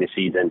made during the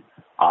season.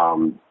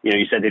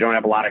 You said they don't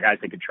have a lot of guys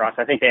they could trust.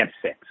 I think they have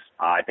 6.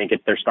 I think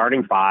they're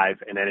starting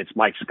 5, and then it's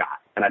Mike Scott,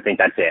 and I think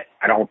that's it.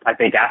 I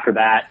think after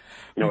that,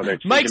 whether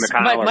it's Mike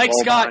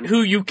Scott,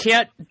 who you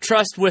can't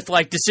trust with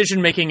like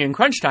decision making in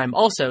crunch time,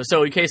 also.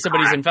 So in case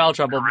somebody's in foul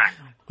trouble,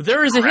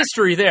 there is a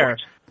history there.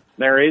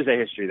 There is a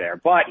history there,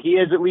 but he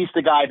is at least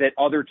a guy that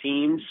other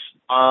teams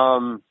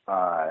are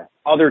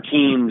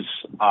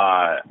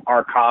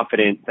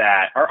confident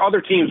that, or other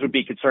teams would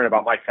be concerned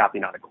about Mike Scott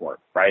being on the court,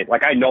 right?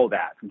 Like, I know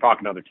that from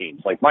talking to other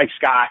teams. Like, Mike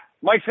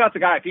Scott's a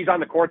guy, if he's on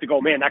the court, to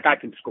go, man, that guy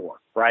can score,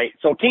 right?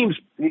 So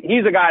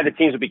he's a guy that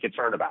teams would be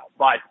concerned about.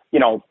 But,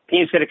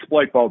 teams can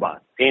exploit Boban.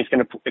 Teams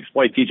can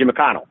exploit T.J.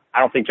 McConnell.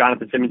 I don't think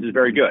Jonathan Simmons is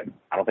very good.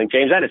 I don't think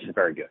James Ennis is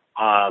very good.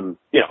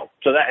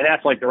 So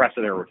that's like the rest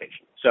of their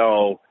rotation.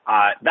 So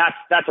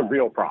that's a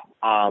real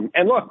problem.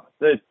 And look,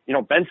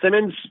 Ben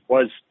Simmons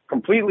was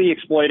completely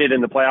exploited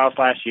in the playoffs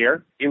last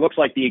year. He looks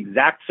like the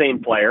exact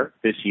same player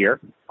this year.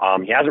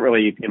 He hasn't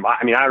really,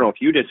 I don't know if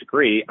you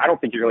disagree. I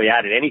don't think he really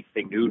added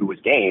anything new to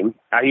his game.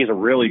 He's a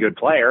really good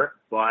player.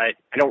 but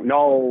I don't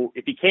know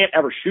if he can't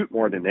ever shoot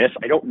more than this.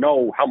 I don't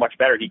know how much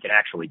better he can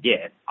actually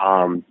get.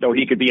 Though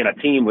he could be in a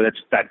team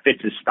that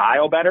fits his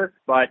style better,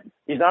 but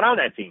he's not on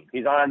that team.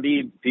 He's on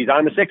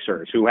the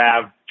Sixers, who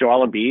have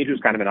Joel Embiid, who's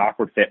kind of an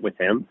awkward fit with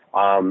him.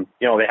 When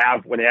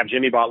they have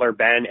Jimmy Butler,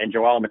 Ben, and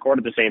Joel on the court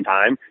at the same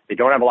time, they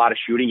don't have a lot of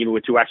shooting, even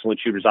with two excellent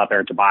shooters out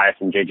there, Tobias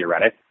and JJ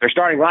Redick. Their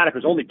starting lineup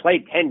has only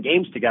played 10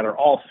 games together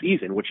all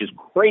season, which is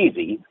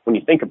crazy when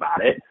you think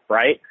about it,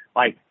 right?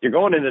 Like, you're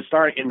going into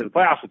the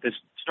playoffs with this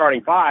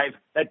starting five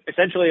that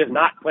essentially has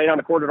not played on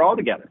the court at all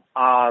together.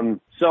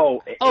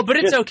 But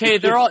it's okay.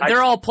 They're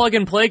all plug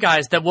and play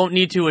guys that won't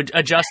need to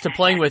adjust to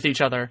playing with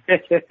each other.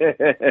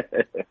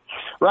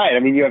 Right. I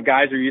mean, you have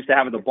guys who are used to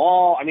having the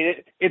ball. I mean,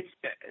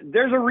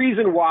 there's a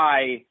reason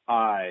why,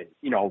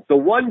 the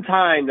one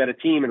time that a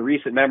team in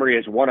recent memory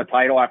has won a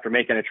title after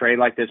making a trade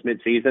like this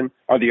midseason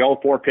are the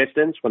 04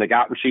 Pistons when they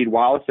got Rasheed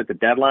Wallace at the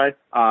deadline.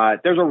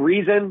 There's a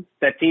reason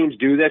that teams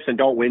do this and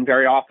don't win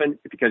very often,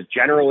 because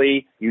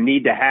generally you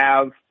need to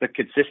have the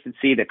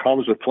consistency that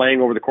comes with playing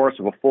over the course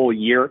of a full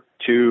year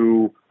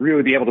to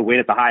really be able to win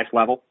at the highest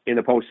level in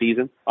the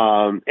postseason.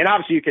 And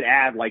obviously you can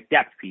add like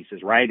depth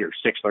pieces, right? Or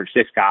six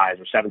guys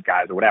or seventh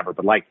guys or whatever.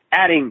 But like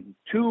adding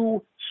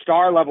two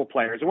star level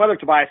players, and whether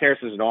Tobias Harris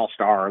is an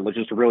all-star or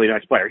just a really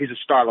nice player, he's a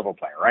star level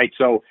player, right?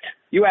 So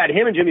you add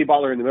him and Jimmy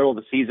Butler in the middle of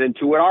the season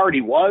to what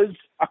already was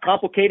a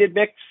complicated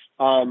mix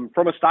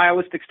from a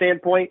stylistic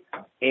standpoint.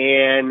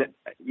 And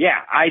yeah,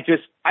 I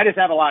just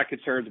have a lot of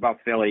concerns about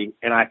Philly.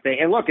 And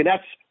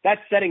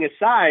that's setting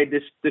aside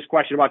this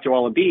question about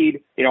Joel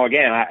Embiid.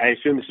 Again, I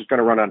assume this is going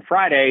to run on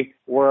Friday.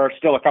 We're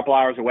still a couple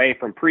hours away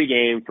from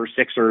pregame for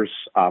Sixers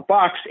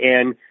Bucks.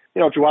 And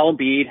Joel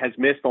Embiid has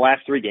missed the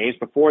last 3 games.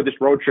 Before this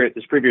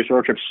previous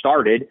road trip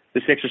started,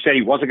 the Sixers said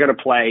he wasn't going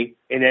to play,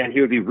 and then he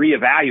would be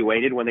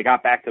reevaluated when they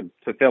got back to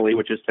Philly,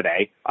 which is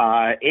today.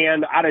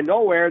 And out of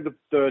nowhere,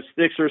 the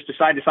Sixers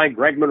decided to sign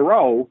Greg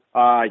Monroe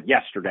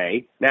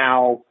yesterday.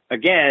 Now,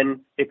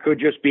 again, it could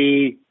just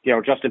be,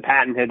 Justin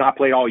Patton had not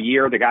played all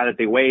year, the guy that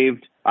they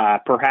waived.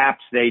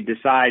 Perhaps they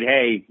decide,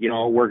 hey,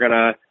 we're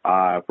gonna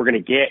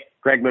get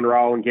Greg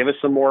Monroe and give us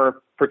some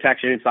more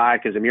protection inside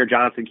because Amir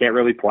Johnson can't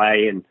really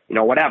play, and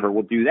whatever,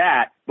 we'll do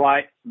that.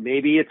 But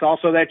maybe it's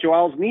also that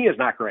Joel's knee is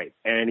not great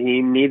and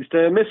he needs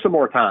to miss some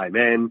more time.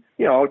 And,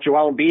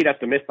 Joel Embiid has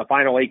to miss the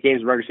final 8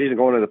 games of regular season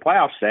going to the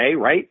playoffs, say,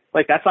 right?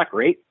 Like, that's not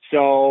great.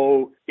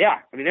 So, yeah,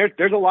 I mean,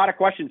 there's a lot of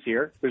questions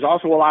here. There's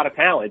also a lot of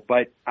talent,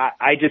 but I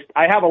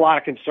have a lot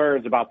of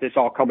concerns about this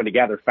all coming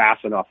together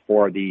fast enough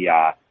for the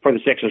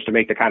Sixers to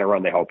make the kind of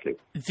run they hope to.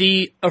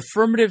 The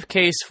affirmative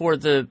case for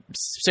the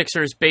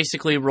Sixers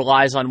basically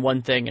relies on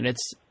one thing, and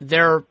it's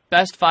their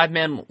best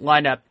 5-man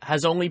lineup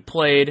has only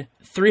played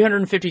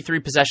 353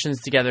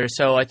 possessions together.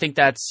 So I think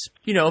that's,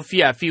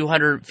 a few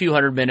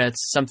hundred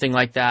minutes, something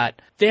like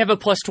that. They have a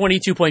plus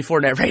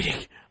 22.4 net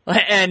rating.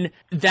 And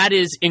that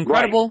is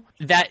incredible.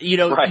 Right. That,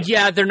 right.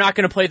 Yeah, they're not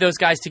going to play those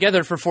guys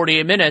together for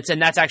 48 minutes.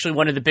 And that's actually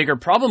one of the bigger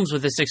problems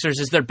with the Sixers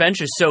is their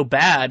bench is so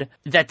bad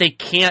that they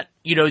can't,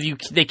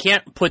 they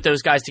can't put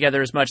those guys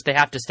together as much. They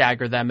have to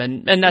stagger them.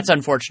 And that's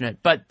unfortunate.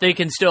 But they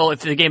can still,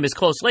 if the game is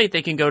close late,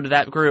 they can go to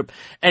that group.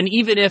 And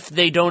even if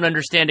they don't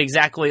understand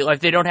exactly, like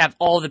they don't have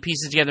all the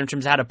pieces together in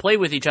terms of how to play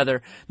with each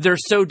other, they're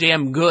so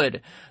damn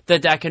good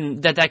that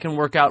can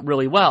work out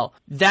really well.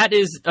 That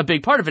is a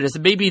big part of it, is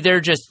that maybe they're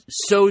just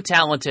so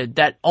talented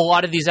that a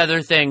lot of these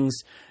other things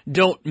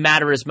don't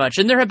matter as much.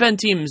 And there have been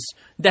teams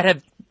that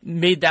have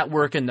made that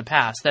work in the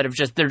past that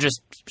they're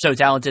just so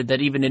talented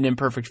that even an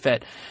imperfect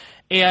fit.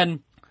 And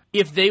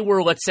if they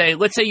were, let's say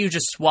you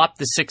just swap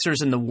the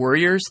Sixers and the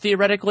Warriors,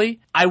 theoretically,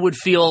 I would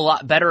feel a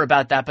lot better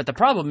about that. But the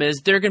problem is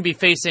they're going to be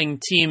facing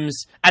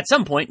teams at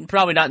some point,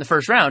 probably not in the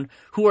first round,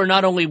 who are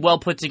not only well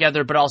put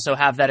together, but also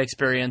have that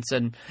experience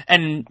and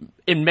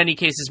in many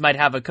cases might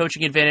have a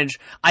coaching advantage.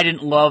 I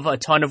didn't love a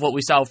ton of what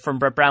we saw from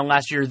Brett Brown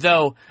last year,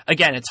 though,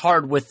 again, it's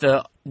hard with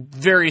the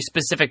very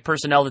specific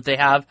personnel that they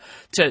have.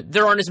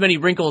 There aren't as many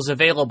wrinkles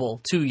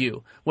available to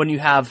you when you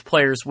have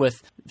players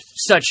with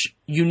such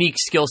unique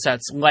skill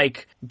sets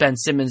like Ben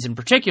Simmons in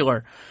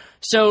particular.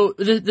 So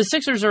the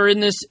Sixers are in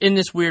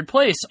this weird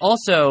place.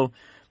 Also,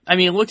 I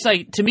mean, it looks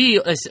like, to me,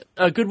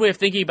 a good way of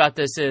thinking about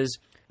this is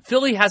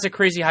Philly has a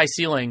crazy high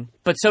ceiling,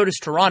 but so does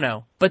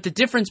Toronto. But the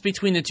difference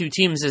between the two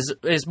teams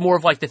is more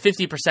of like the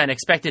 50%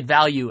 expected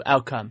value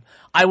outcome.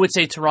 I would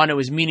say Toronto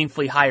is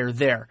meaningfully higher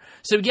there.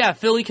 So yeah,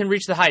 Philly can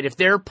reach the height. If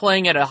they're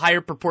playing at a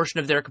higher proportion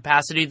of their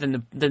capacity than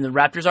the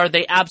Raptors are,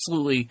 they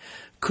absolutely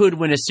could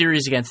win a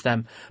series against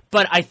them.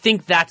 But I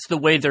think that's the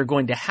way they're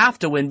going to have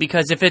to win,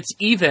 because if it's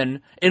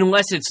even,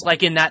 unless it's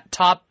like in that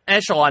top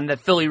echelon that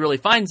Philly really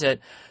finds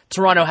it,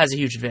 Toronto has a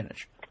huge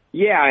advantage.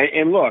 Yeah,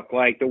 and look,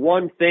 like the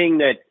one thing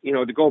that,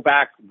 to go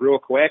back real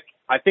quick,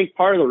 I think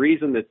part of the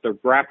reason that the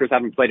Raptors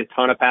haven't played a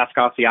ton of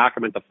Pascal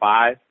Siakam at the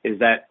 5 is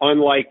that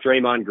unlike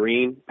Draymond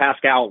Green,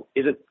 Pascal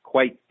isn't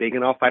quite big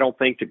enough, I don't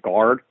think, to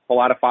guard a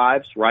lot of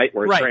 5s, right?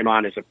 Whereas right.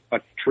 Draymond is a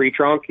tree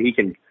trunk. He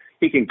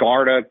can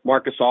guard a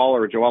Marc Gasol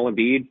or a Joel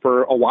Embiid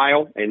for a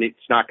while, and it's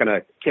not going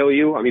to kill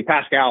you. I mean,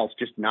 Pascal's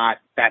just not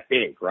that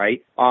big,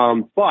 right?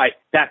 But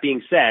that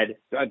being said,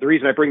 the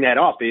reason I bring that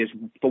up is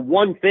the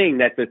one thing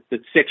that the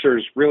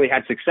Sixers really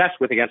had success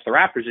with against the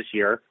Raptors this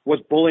year was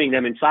bullying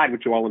them inside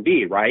with Joel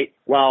Embiid, right?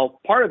 Well,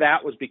 part of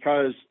that was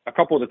because a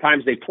couple of the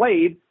times they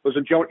played was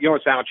when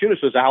Jonas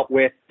Valanciunas was out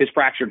with his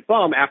fractured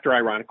thumb after,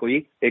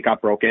 ironically, it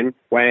got broken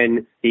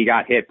when he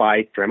got hit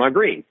by Draymond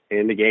Green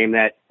in the game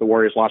that the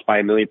Warriors lost by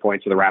 1 million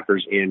points to the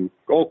Raptors in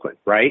Oakland,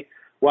 right?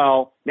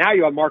 Well, now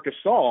you have Marc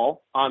Gasol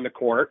on the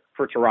court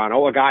for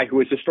Toronto, a guy who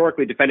has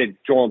historically defended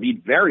Joel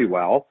Embiid very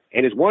well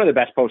and is one of the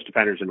best post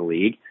defenders in the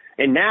league.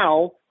 And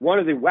now one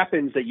of the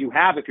weapons that you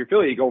have if you're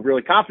Philly, you go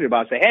really confident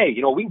about, say, hey,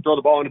 we can throw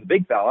the ball into the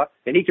big fella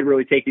and he can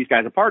really take these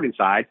guys apart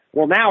inside.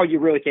 Well, now you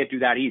really can't do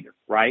that either,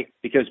 right?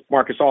 Because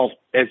Marc Gasol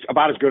is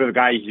about as good of a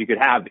guy as you could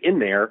have in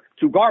there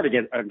to guard a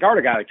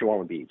guy like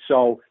Joel Embiid.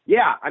 So,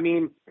 yeah, I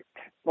mean,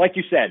 like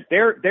you said,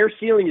 their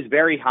ceiling is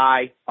very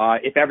high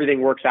if everything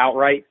works out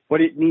right,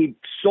 but it needs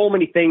so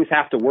many things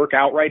have to work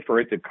out right for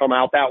it to come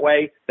out that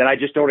way that I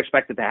just don't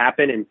expect it to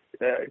happen. And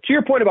to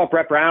your point about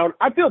Brett Brown,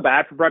 I feel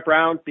bad for Brett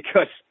Brown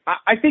because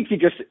I think he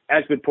just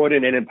has been put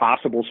in an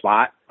impossible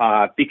spot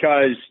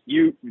because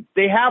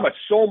they have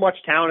so much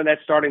talent in that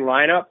starting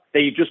lineup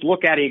that you just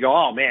look at it and you go,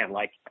 oh man,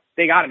 like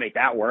they got to make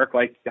that work.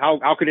 Like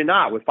how could it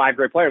not with 5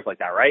 great players like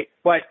that, right?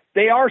 But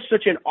they are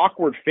such an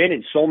awkward fit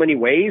in so many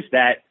ways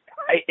that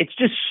it's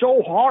just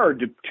so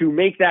hard to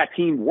make that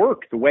team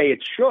work the way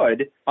it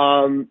should.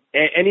 And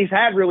he's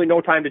had really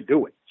no time to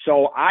do it.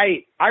 So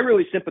I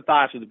really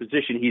sympathize with the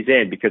position he's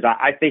in because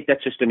I think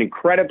that's just an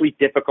incredibly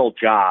difficult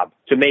job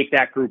to make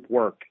that group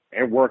work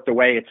and work the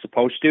way it's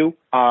supposed to.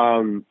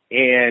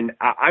 And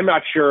I'm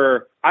not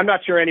sure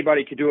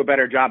anybody could do a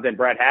better job than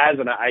Brett has.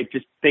 And I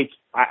just think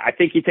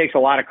he takes a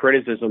lot of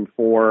criticism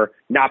for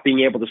not being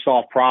able to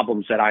solve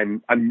problems that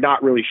I'm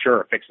not really sure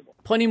are fixable.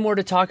 Plenty more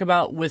to talk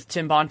about with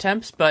Tim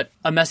Bontemps, but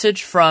a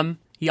message from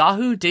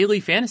Yahoo Daily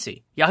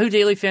Fantasy. Yahoo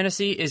Daily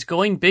Fantasy is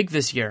going big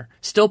this year.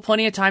 Still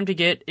plenty of time to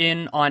get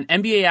in on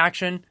NBA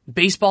action.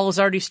 Baseball has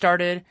already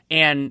started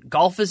and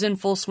golf is in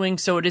full swing,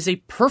 so it is a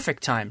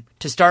perfect time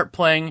to start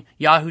playing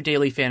Yahoo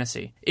Daily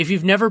Fantasy. If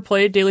you've never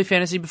played Daily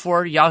Fantasy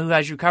before, Yahoo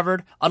has you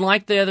covered.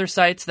 Unlike the other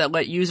sites that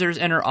let users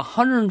enter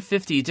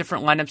 150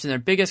 different lineups in their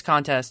biggest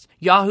contest,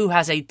 Yahoo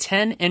has a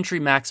 10 entry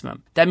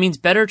maximum. That means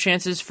better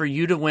chances for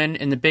you to win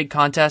in the big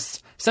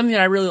contests. Something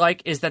that I really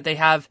like is that they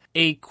have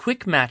a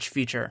quick match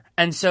feature.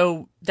 And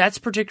so that's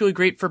particularly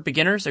great for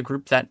beginners, a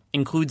group that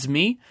includes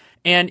me,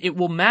 and it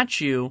will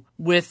match you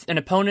with an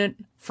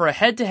opponent for a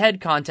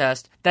head-to-head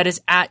contest that is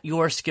at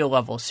your skill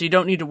level. So you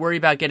don't need to worry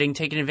about getting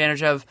taken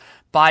advantage of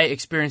by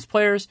experienced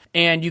players,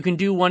 and you can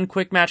do one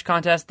quick match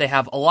contest. They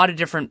have a lot of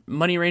different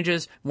money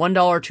ranges, $1,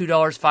 $2,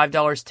 $5,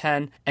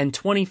 $10, and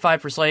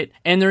 $25 per slate,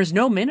 and there's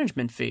no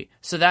management fee.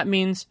 So that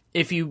means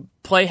if you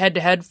play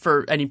head-to-head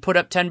and you put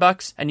up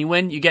 $10 and you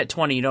win, you get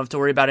 20. You don't have to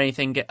worry about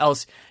anything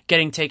else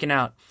getting taken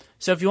out.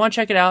 So if you want to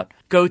check it out,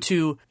 go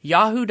to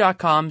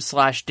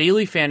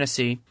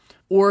yahoo.com/dailyfantasy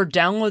or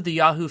download the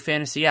Yahoo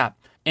Fantasy app,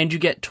 and you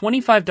get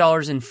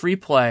 $25 in free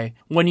play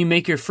when you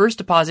make your first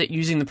deposit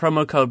using the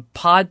promo code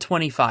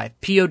POD25,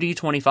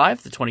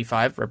 POD25. The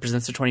 25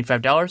 represents the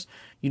 $25.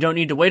 You don't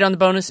need to wait on the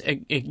bonus.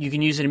 You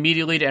can use it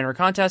immediately to enter a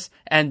contest,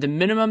 and the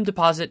minimum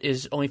deposit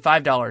is only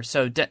 $5.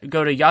 So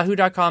go to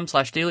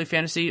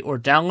yahoo.com/dailyfantasy or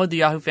download the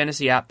Yahoo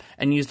Fantasy app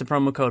and use the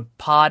promo code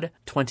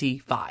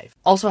POD25.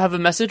 Also have a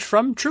message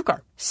from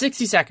TrueCar.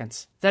 60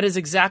 seconds. That is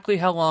exactly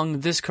how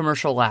long this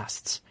commercial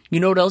lasts. You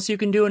know what else you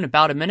can do in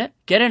about a minute?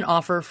 Get an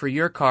offer for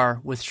your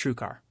car with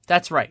TrueCar.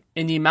 That's right.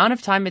 In the amount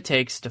of time it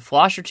takes to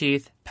floss your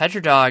teeth, pet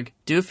your dog,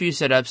 do a few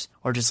sit-ups,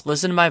 or just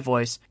listen to my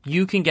voice,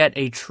 you can get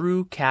a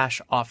true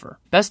cash offer.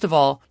 Best of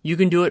all, you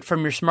can do it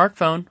from your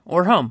smartphone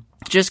or home.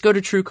 Just go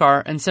to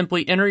TrueCar and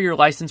simply enter your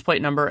license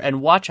plate number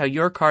and watch how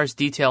your car's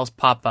details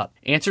pop up.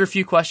 Answer a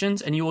few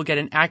questions and you will get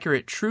an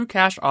accurate true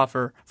cash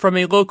offer from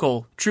a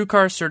local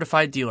TrueCar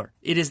certified dealer.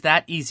 It is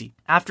that easy.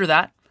 After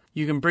that,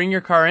 you can bring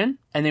your car in,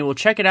 and they will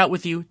check it out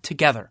with you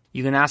together.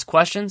 You can ask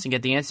questions and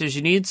get the answers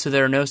you need so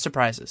there are no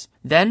surprises.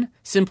 Then,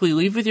 simply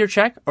leave with your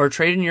check or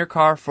trade in your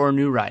car for a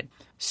new ride.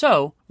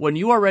 So, when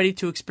you are ready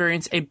to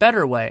experience a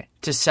better way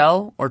to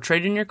sell or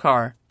trade in your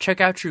car, check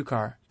out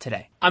TrueCar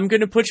today. I'm going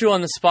to put you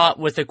on the spot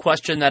with a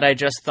question that I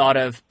just thought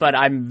of, but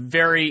I'm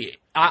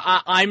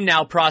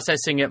now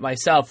processing it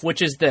myself,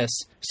 which is this.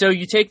 So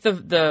you take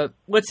the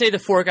let's say the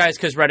 4 guys,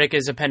 because Redick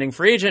is a pending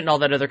free agent and all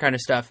that other kind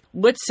of stuff.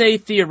 Let's say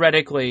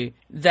theoretically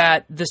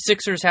that the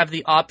Sixers have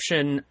the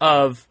option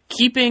of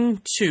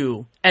keeping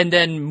 2 and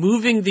then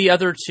moving the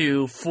other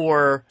 2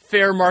 for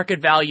fair market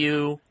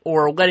value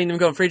or letting them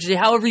go in free agency,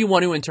 however you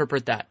want to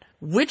interpret that.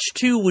 Which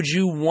 2 would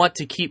you want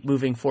to keep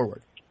moving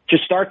forward?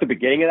 Just start the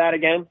beginning of that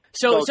again.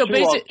 So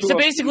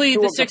basically,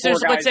 the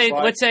Sixers.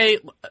 Let's say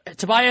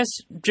Tobias,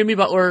 Jimmy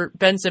Butler,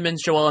 Ben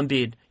Simmons, Joel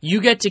Embiid. You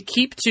get to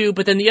keep 2,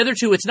 but then the other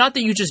 2. It's not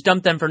that you just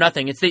dump them for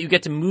nothing. It's that you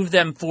get to move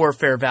them for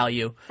fair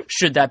value,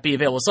 should that be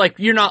available. It's like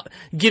you're not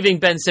giving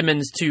Ben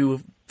Simmons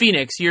to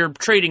Phoenix, you're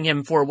trading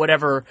him for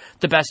whatever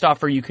the best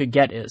offer you could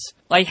get is.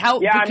 Like how?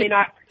 Yeah,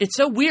 it's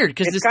so weird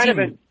because this kind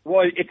team.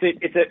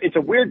 It's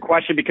a weird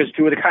question because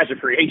two of the guys are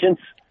free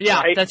agents. Yeah,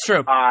 right? that's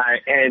true.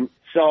 And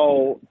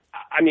so,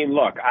 I mean,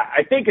 look,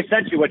 I think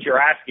essentially what you're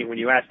asking when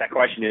you ask that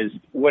question is,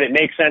 would it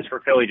make sense for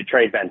Philly to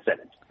trade Ben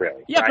Simmons?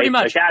 Really? Yeah, right? pretty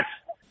much. Like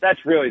that's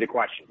really the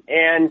question.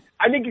 And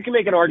I think you can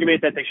make an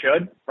argument that they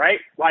should, right?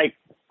 Like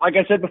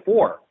I said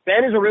before,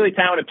 Ben is a really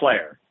talented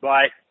player,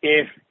 but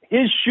if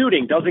his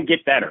shooting doesn't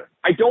get better,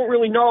 I don't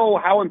really know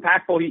how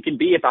impactful he can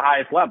be at the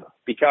highest level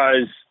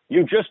because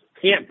you just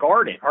can't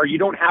guard him, or you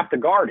don't have to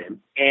guard him.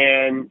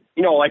 And,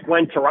 like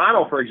when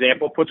Toronto, for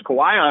example, puts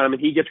Kawhi on him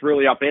and he gets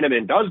really up in him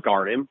and does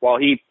guard him, well,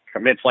 he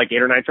commits like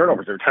 8 or 9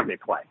 turnovers every time they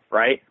play,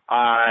 right?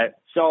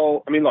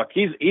 So, I mean, look,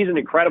 he's an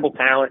incredible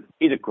talent.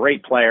 He's a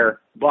great player,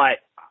 but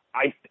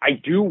I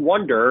do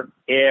wonder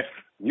if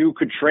you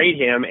could trade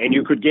him and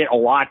you could get a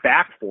lot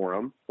back for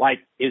him. Like,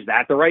 is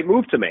that the right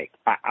move to make?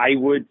 I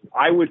would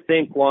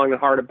think long and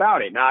hard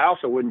about it. Now, I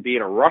also wouldn't be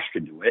in a rush to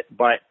do it,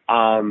 but,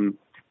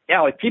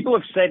 yeah, like people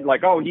have said,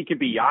 like, oh, he could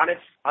be Giannis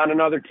on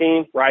another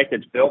team, right,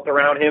 that's built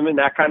around him in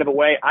that kind of a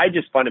way. I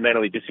just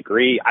fundamentally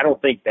disagree. I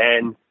don't think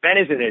Ben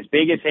isn't as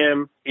big as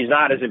him. He's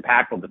not as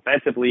impactful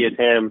defensively as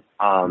him.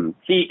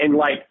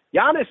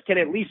 Giannis can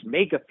at least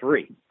make a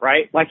three,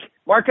 right? Like,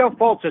 Markelle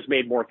Fultz has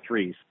made more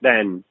threes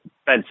than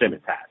Ben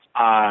Simmons has.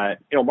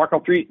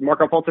 Markelle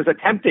Fultz has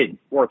attempted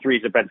more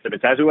threes than Ben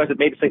Simmons has, who hasn't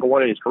made a single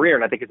one in his career,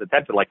 and I think he's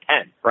attempted like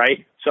 10,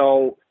 right?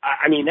 So,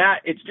 I mean,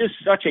 it's just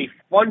such a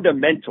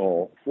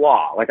fundamental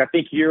flaw. Like, I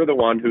think you're the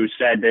one who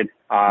said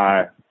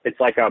that it's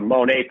like a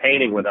Monet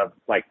painting with a,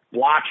 like,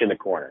 blotch in the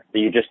corner that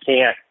you just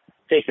can't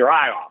take your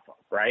eye off of,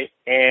 right?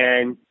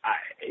 And,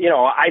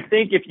 I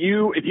think if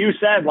you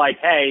said, like,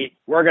 hey,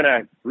 we're going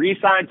to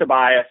re-sign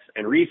Tobias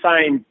and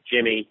re-sign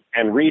Jimmy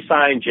and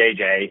re-sign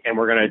JJ, and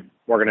we're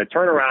going to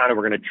turn around and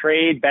we're going to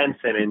trade Ben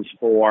Simmons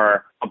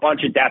for a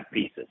bunch of depth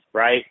pieces,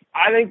 right?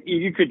 I think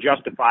you could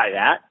justify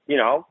that,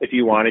 if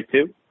you wanted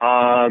to.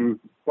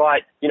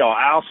 But,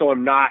 I also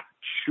am not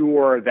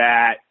sure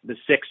that the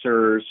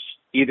Sixers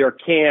either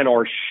can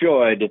or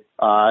should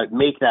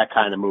make that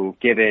kind of move,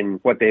 given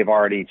what they've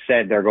already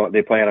said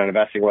they plan on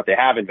investing, what they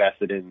have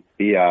invested in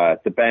the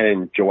Ben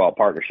and Joel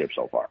partnership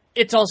so far.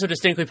 It's also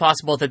distinctly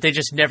possible that they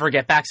just never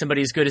get back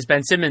somebody as good as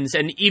Ben Simmons,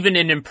 and even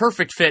an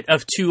imperfect fit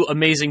of two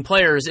amazing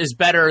players is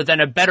better than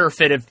a better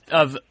fit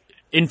of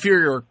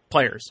inferior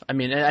players. I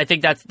mean, I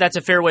think that's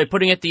a fair way of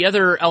putting it. The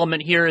other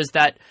element here is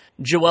that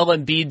Joel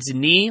Embiid's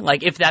knee,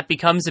 like if that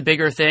becomes a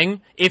bigger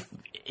thing, if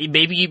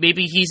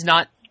maybe he's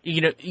not.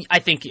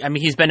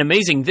 He's been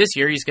amazing this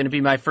year. He's going to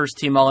be my first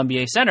team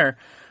All-NBA center.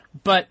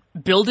 But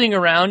building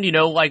around,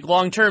 like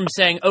long-term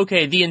saying,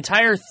 okay, the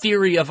entire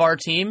theory of our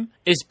team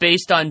is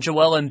based on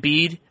Joel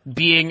Embiid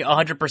being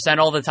 100%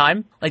 all the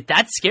time. Like,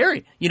 that's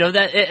scary.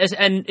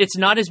 And it's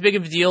not as big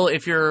of a deal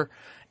if you're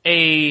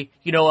a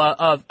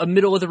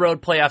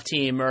middle-of-the-road playoff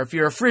team or if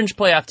you're a fringe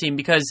playoff team,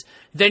 because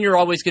then you're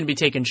always going to be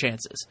taking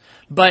chances.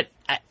 But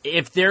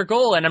if their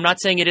goal, and I'm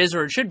not saying it is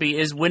or it should be,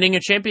 is winning a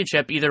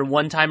championship either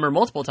one time or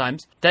multiple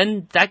times,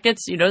 then that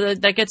gets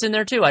that gets in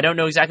there too. I don't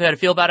know exactly how to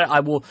feel about it.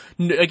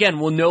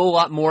 We'll know a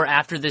lot more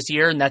after this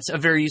year, and that's a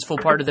very useful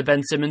part of the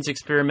Ben Simmons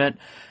experiment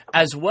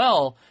as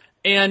well.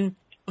 And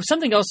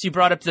something else you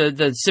brought up,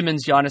 the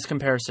Simmons-Giannis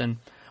comparison.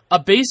 A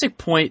basic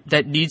point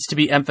that needs to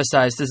be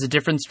emphasized as the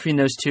difference between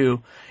those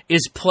two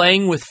is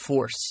playing with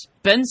force.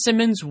 Ben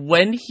Simmons,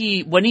 when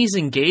he's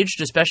engaged,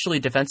 especially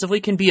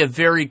defensively, can be a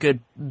very good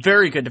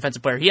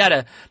defensive player. He had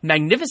a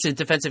magnificent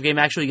defensive game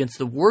actually against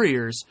the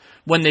Warriors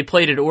when they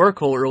played at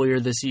Oracle earlier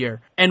this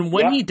year. And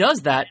when he does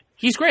that,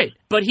 he's great.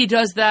 But he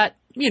does that,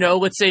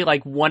 let's say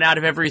like 1 out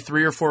of every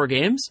 3 or 4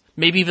 games,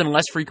 maybe even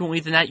less frequently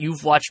than that. You've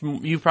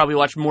probably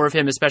watched more of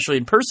him, especially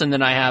in person,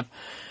 than I have.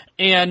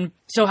 And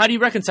so how do you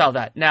reconcile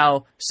that?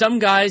 Now, some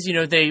guys,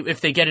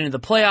 if they get into the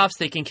playoffs,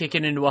 they can kick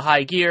it into a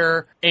high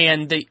gear,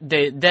 and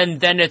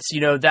then it's,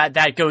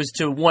 that goes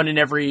to 1 in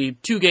every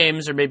 2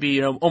 games, or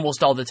maybe,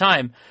 almost all the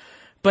time.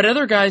 But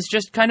other guys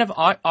just kind of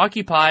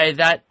occupy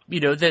that,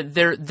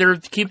 they're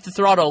keep the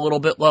throttle a little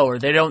bit lower.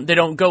 They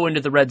don't go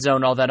into the red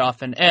zone all that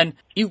often. And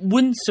it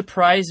wouldn't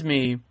surprise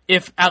me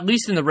if, at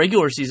least in the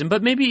regular season,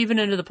 but maybe even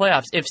into the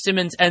playoffs, if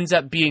Simmons ends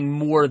up being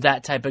more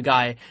that type of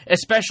guy,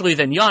 especially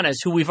than Giannis,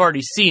 who we've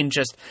already seen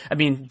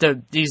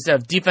he's a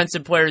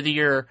defensive player of the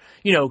year.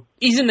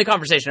 He's in the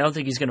conversation. I don't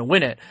think he's going to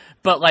win it.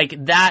 But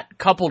like that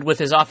coupled with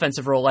his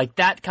offensive role, like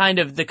the kind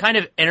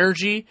of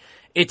energy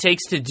it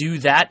takes to do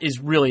that is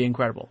really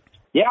incredible.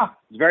 Yeah,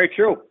 it's very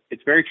true.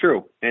 It's very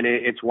true. And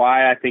it's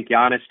why I think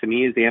Giannis, to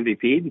me, is the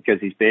MVP, because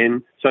he's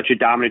been such a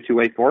dominant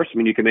two-way force. I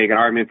mean, you can make an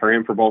argument for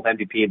him for both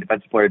MVP and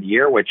Defensive Player of the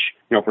Year, which,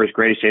 for as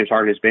great as James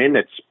Harden has been,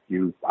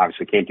 you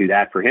obviously can't do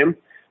that for him.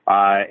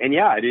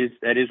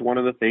 That is one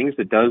of the things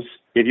that does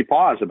give you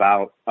pause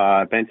about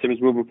Ben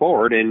Simmons moving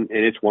forward. And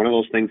it's one of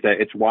those things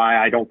it's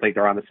why I don't think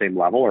they're on the same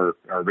level or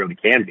really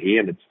can be.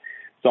 And it's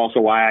It's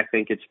also why I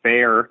think it's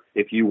fair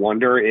if you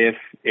wonder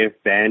if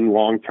Ben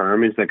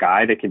long-term is the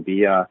guy that can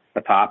be a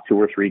top 2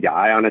 or 3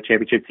 guy on a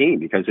championship team,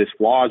 because his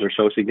flaws are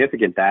so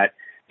significant that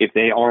if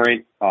they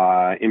aren't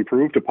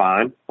improved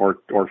upon or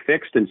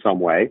fixed in some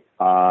way,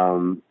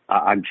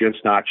 I'm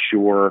just not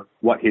sure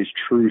what his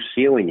true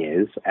ceiling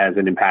is as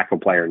an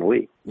impactful player in the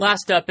league.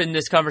 Last up in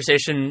this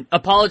conversation,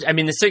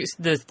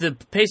 the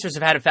Pacers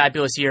have had a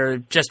fabulous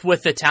year just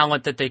with the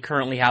talent that they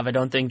currently have. I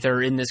don't think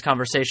they're in this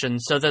conversation.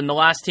 So then the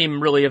last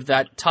team really of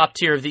that top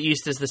tier of the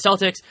East is the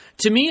Celtics.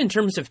 To me, in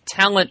terms of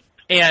talent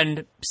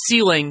and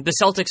ceiling, the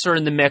Celtics are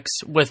in the mix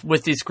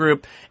with this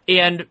group,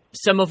 and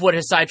some of what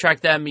has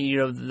sidetracked them,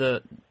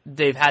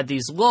 they've had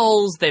these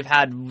lulls. It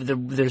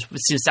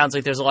sounds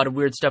like there's a lot of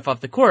weird stuff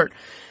off the court.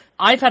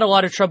 I've had a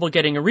lot of trouble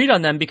getting a read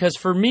on them because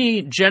for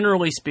me,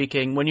 generally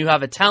speaking, when you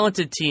have a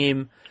talented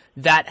team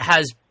that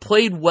has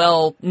played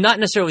well, not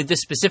necessarily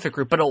this specific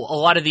group, but a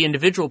lot of the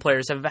individual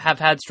players have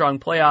had strong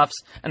playoffs,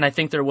 and I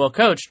think they're well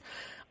coached,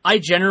 I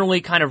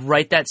generally kind of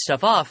write that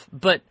stuff off.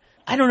 But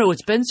I don't know,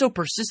 it's been so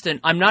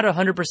persistent, I'm not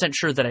 100%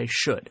 sure that I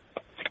should.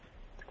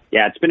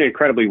 Yeah, it's been an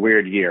incredibly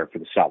weird year for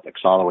the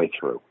Celtics all the way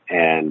through.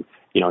 And,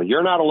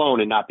 you're not alone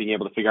in not being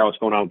able to figure out what's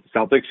going on with the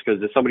Celtics,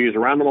 because as somebody who's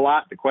around them a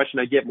lot, the question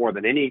I get more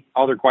than any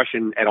other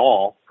question at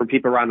all from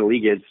people around the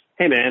league is,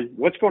 hey, man,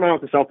 what's going on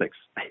with the Celtics?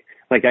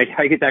 Like,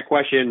 I get that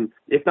question,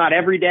 if not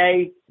every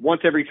day,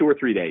 once every 2 or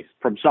 3 days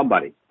from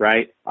somebody,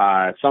 right?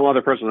 Some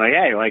other person like,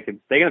 hey, like, are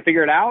they going to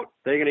figure it out?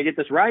 Are they going to get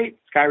this right?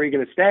 Is Kyrie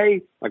going to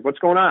stay? Like, what's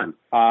going on?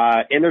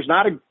 And there's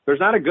not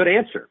a good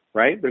answer,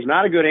 right? There's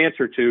not a good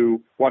answer to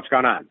what's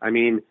gone on. I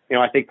mean,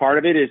 I think part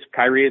of it is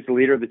Kyrie is the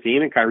leader of the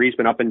team, and Kyrie's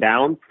been up and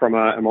down from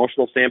an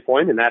emotional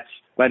standpoint, and that's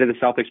led to the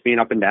Celtics being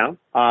up and down.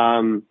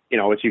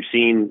 As you've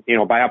seen,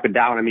 by up and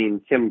down, I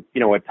mean him,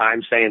 at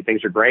times saying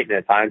things are great, and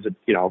at times,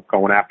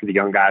 going after the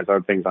young guys,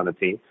 other things on the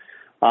team.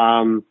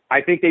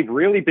 I think they've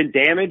really been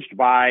damaged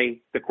by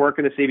the quirk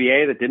in the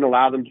CBA that didn't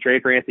allow them to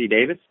trade for Anthony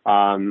Davis.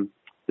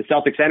 The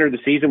Celtics entered the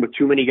season with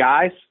too many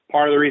guys.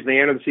 Part of the reason they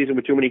entered the season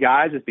with too many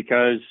guys is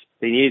because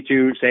they needed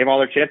to save all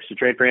their chips to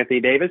trade for Anthony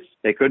Davis.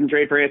 They couldn't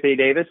trade for Anthony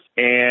Davis.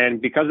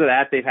 And because of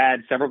that, they've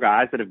had several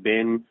guys that have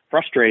been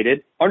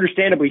frustrated,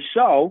 understandably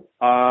so,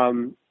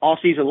 all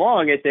season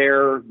long at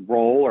their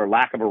role or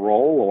lack of a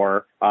role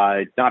or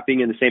not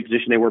being in the same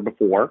position they were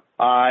before.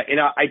 And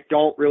I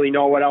don't really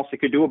know what else they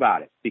could do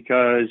about it,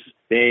 because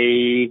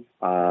they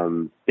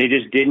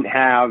just didn't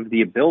have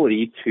the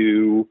ability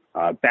to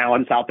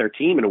balance out their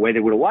team in a way they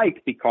would have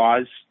liked,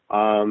 because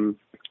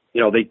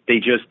they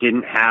just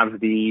didn't have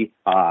the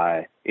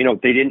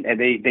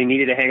they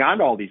needed to hang on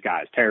to all these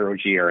guys, Terry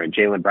Rozier and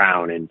Jaylen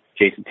Brown and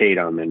Jason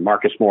Tatum and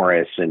Marcus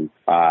Morris and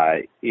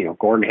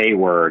Gordon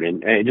Hayward,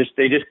 and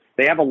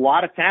they have a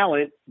lot of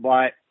talent,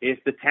 but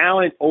if the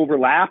talent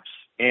overlaps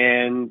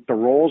and the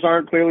roles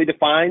aren't clearly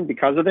defined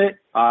because of it,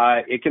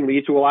 it can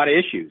lead to a lot of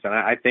issues. And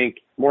I think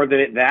more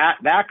than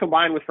that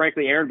combined with,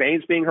 frankly, Aaron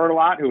Baines being hurt a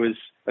lot, who is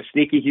a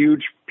sneaky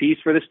huge piece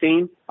for this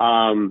team.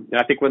 And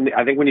I think when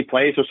he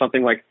plays, they're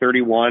something like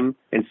 31-16,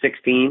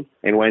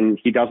 and when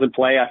he doesn't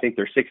play, I think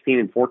they're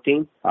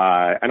 16-14.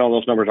 I know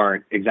those numbers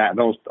aren't exact;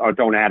 those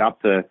don't add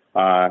up to.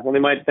 Well,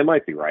 they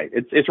might be right.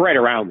 It's right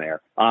around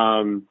there.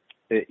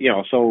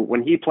 So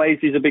when he plays,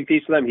 he's a big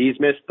piece of them. He's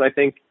missed, I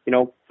think,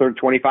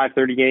 25,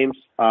 30 games.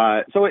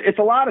 So it's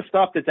a lot of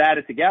stuff that's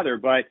added together,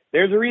 but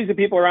there's a reason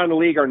people around the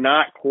league are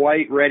not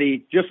quite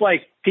ready, just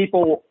like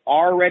people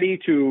are ready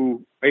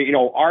to,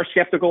 are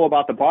skeptical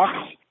about the Bucks,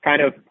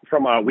 kind of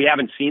from we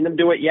haven't seen them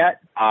do it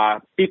yet.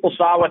 People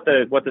saw what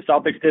the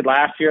Celtics did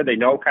last year. They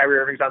know Kyrie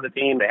Irving's on the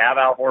team. They have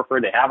Al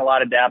Horford. They have a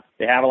lot of depth.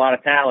 They have a lot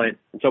of talent.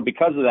 And so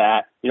because of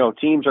that,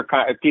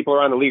 people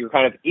around the league are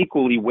kind of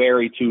equally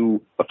wary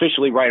to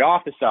officially write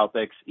off the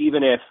Celtics,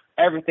 even if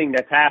everything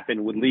that's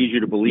happened would lead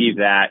you to believe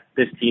that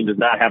this team does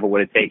not have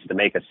what it takes to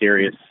make a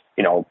serious,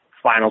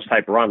 finals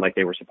type run like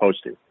they were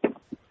supposed to.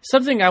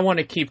 Something I want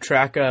to keep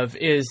track of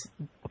is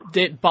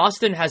that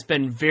Boston has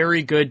been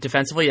very good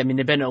defensively. I mean,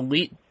 they've been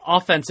elite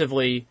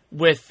offensively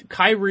with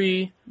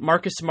Kyrie,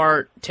 Marcus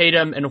Smart,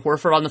 Tatum, and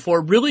Horford on the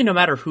floor. Really, no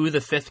matter who the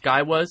fifth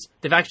guy was,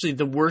 they've actually,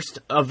 the worst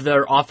of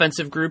their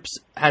offensive groups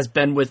has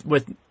been with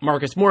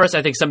Marcus Morris.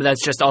 I think some of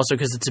that's just also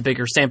because it's a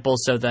bigger sample,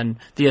 so then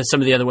some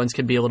of the other ones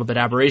can be a little bit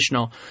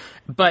aberrational.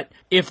 But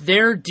if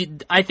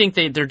I think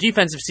their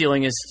defensive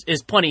ceiling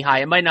is plenty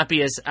high. It might not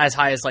be as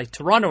high as like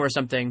Toronto or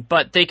something,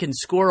 but they can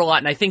score a lot,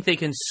 and I think they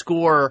can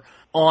score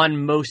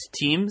on most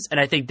teams, and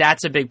I think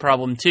that's a big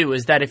problem too,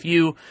 is that if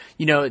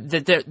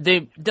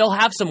that they'll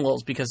have some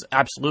lulls, because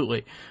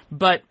absolutely,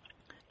 but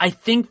I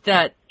think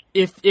that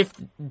if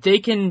they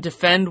can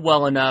defend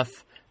well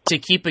enough to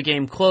keep a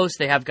game close,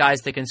 they have guys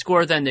that can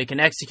score, then they can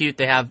execute,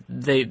 they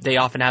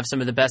often have some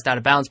of the best out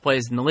of bounds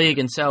plays in the league,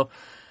 and so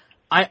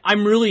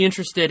I'm really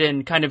interested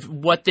in kind of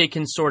what they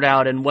can sort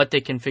out and what they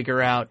can figure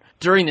out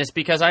during this,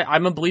 because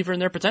I'm a believer in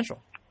their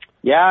potential.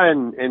 Yeah,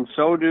 and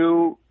so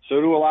do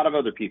a lot of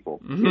other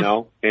people, and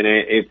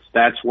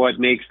that's what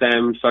makes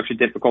them such a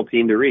difficult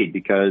team to read,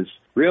 because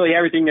really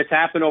everything that's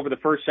happened over the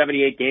first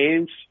 78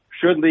 games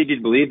should lead you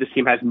to believe this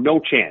team has no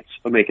chance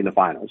of making the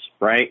finals,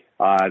 right?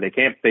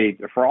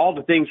 For all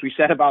the things we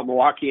said about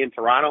Milwaukee and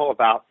Toronto,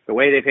 about the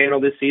way they've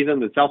handled this season,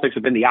 the Celtics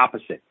have been the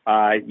opposite.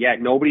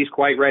 Yet nobody's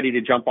quite ready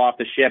to jump off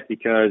the ship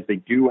because they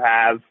do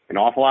have an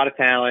awful lot of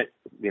talent,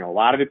 a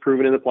lot of it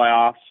proven in the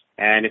playoffs.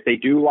 And if they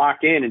do lock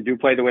in and do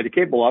play the way they're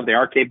capable of, they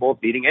are capable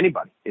of beating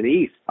anybody in the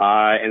East.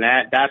 And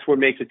that's what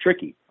makes it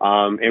tricky.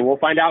 And we'll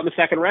find out in the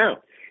second round.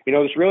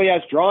 This really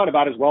has drawn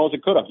about as well as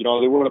it could have.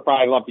 They would have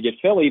probably loved to get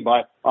Philly,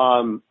 but,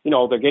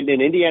 they're getting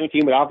an Indiana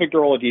team without Victor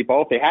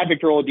Oladipo. If they had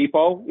Victor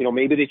Oladipo,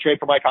 maybe they trade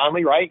for Mike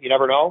Conley, right? You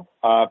never know,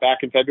 back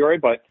in February,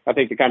 but I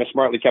think they kind of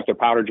smartly kept their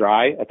powder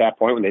dry at that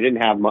point when they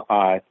didn't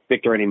have,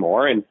 Victor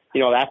anymore. And,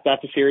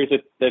 that's a series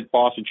that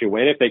Boston should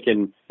win. If they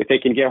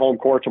can get home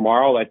court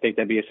tomorrow, I think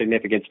that'd be a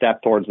significant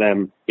step towards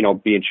them,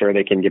 being sure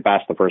they can get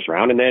past the first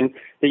round. And then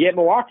they get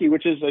Milwaukee,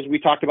 which is, as we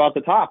talked about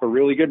at the top, a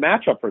really good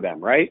matchup for them,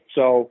 right?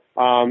 So,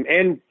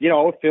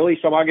 if Philly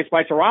somehow gets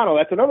by Toronto,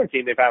 that's another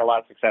team they've had a lot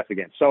of success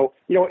against. So,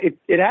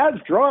 it has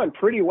drawn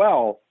pretty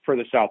well for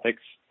the Celtics.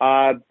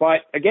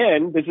 But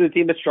again, this is a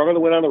team that struggled to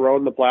win on the road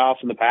in the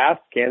playoffs in the past.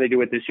 Can they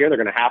do it this year? They're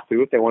going to have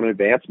to if they want to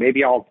advance,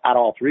 maybe out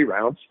all three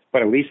rounds,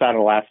 but at least out of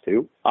the last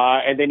two.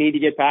 And they need to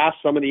get past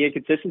some of the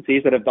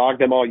inconsistencies that have dogged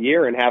them all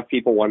year and have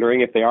people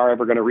wondering if they are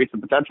ever going to reach the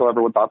potential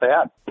everyone thought they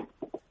had.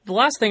 The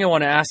last thing I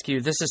want to ask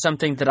you, this is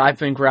something that I've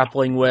been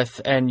grappling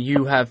with, and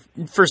you have,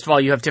 first of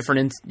all, you have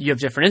different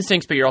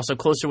instincts, but you're also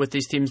closer with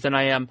these teams than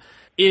I am,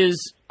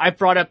 is I've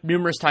brought up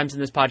numerous times in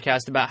this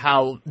podcast about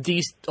how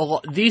these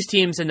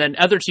teams and then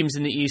other teams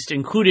in the East,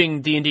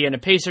 including the Indiana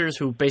Pacers,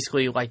 who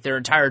basically, like, their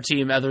entire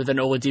team other than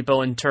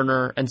Oladipo and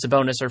Turner and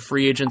Sabonis are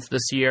free agents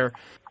this year,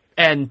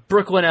 and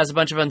Brooklyn has a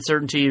bunch of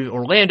uncertainty,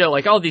 Orlando,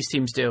 like all these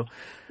teams do.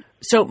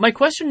 So my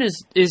question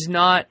is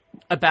not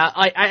about,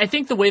 I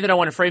think the way that I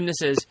want to frame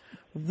this is,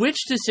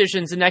 which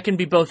decisions, and that can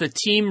be both a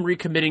team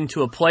recommitting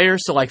to a player,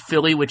 so like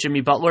Philly with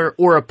Jimmy Butler,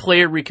 or a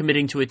player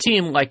recommitting to a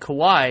team like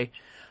Kawhi,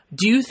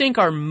 do you think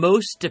are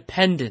most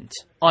dependent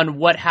on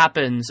what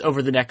happens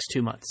over the next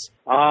 2 months?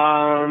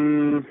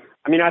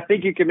 I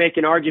think you can make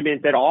an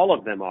argument that all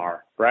of them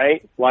are,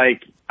 right?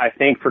 Like, I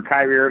think for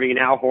Kyrie Irving and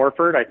Al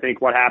Horford, I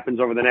think what happens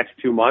over the next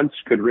 2 months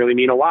could really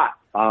mean a lot.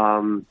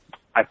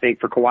 I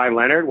think for Kawhi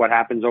Leonard, what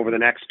happens over the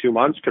next 2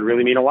 months could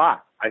really mean a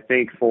lot. I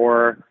think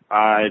for,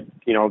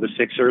 the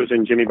Sixers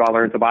and Jimmy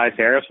Butler and Tobias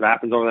Harris, what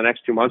happens over the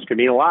next 2 months could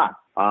mean a lot.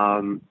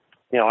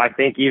 I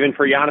think even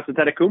for Giannis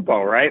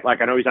Antetokounmpo, right?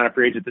 Like, I know he's not a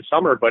free agent this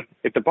summer, but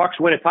if the Bucks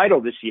win a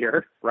title this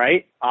year,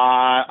 right?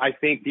 I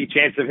think the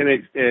chance of him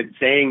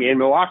staying in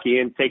Milwaukee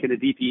and taking the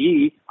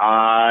DPE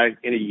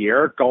in a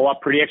year go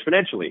up pretty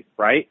exponentially,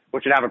 right?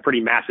 Which would have a pretty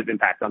massive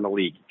impact on the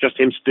league. Just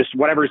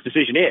whatever his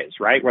decision is,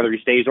 right? Whether he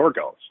stays or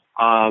goes.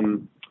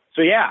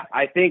 So yeah,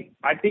 I think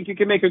you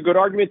can make a good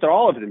argument that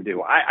all of them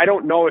do. I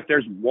don't know if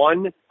there's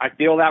one I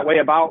feel that way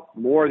about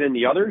more than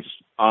the others.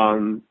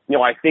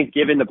 I think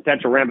given the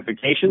potential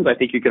ramifications, I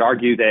think you could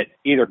argue that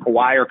either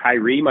Kawhi or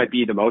Kyrie might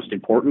be the most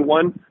important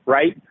one,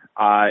 right?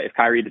 If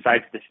Kyrie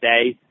decides to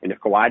stay and if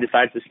Kawhi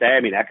decides to stay,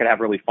 that could have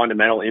really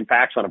fundamental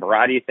impacts on a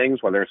variety of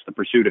things, whether it's the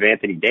pursuit of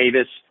Anthony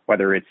Davis,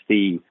 whether it's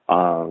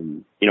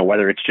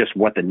whether it's just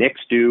what the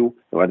Knicks do,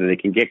 whether they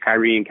can get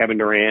Kyrie and Kevin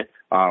Durant,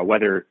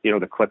 whether,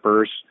 the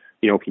Clippers,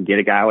 can get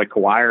a guy like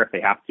Kawhi, or if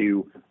they have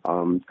to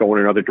go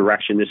in another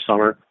direction this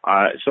summer.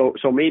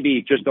 So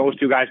maybe just those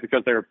two guys,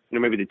 because they're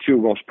maybe the two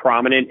most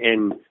prominent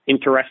and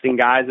interesting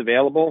guys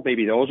available.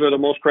 Maybe those are the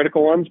most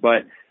critical ones.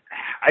 But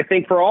I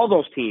think for all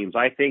those teams,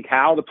 I think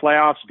how the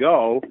playoffs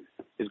go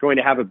is going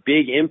to have a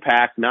big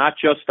impact, not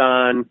just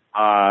on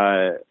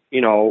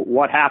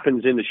what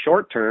happens in the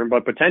short term,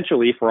 but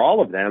potentially for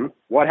all of them,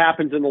 what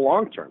happens in the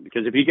long term.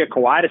 Because if you get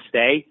Kawhi to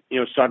stay,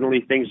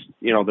 suddenly things,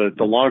 the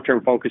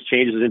long-term focus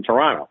changes in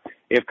Toronto.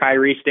 If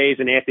Kyrie stays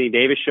and Anthony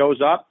Davis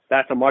shows up,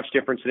 that's a much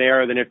different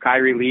scenario than if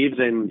Kyrie leaves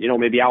and,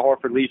 maybe Al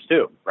Horford leaves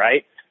too,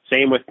 right?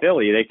 Same with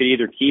Philly. They could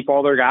either keep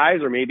all their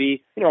guys or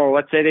maybe,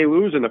 let's say they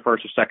lose in the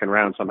first or second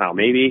round somehow.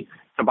 Maybe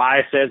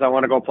Tobias says, I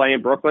want to go play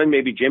in Brooklyn.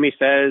 Maybe Jimmy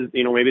says,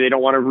 maybe they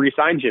don't want to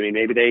re-sign Jimmy.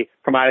 Maybe they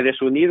come out of this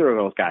with neither of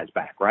those guys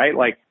back, right?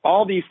 Like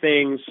all these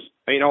things,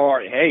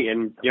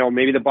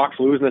 maybe the Bucks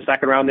lose in the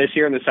second round this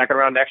year and the second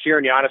round next year,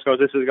 and Giannis goes,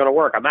 this is going to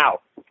work. I'm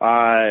out.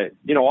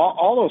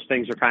 All those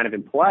things are kind of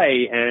in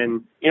play.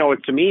 And,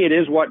 to me, it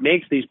is what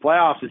makes these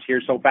playoffs this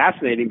year so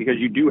fascinating, because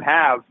you do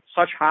have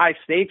such high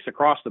stakes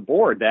across the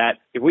board that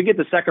if we get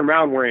the second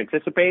round we're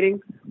anticipating,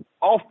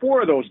 all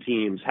four of those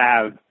teams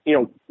have,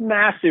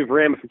 massive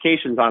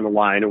ramifications on the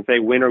line if they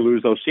win or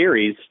lose those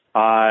series,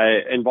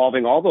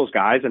 involving all those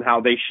guys and how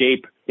they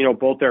shape,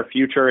 both their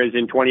future is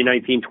in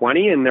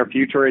 2019-20 and their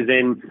future is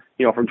in,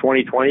 from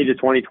 2020 to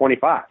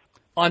 2025.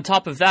 On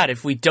top of that,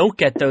 if we don't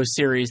get those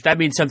series, that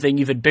means something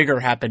even bigger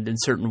happened in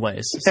certain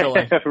ways. So,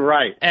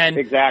 right. And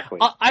exactly.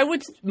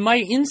 My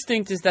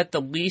instinct is that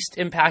the least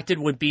impacted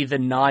would be the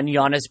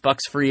non-Giannis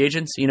Bucks free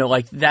agents.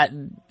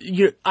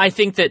 I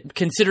think that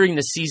considering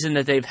the season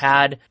that they've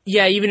had,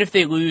 even if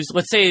they lose,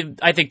 let's say,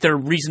 I think their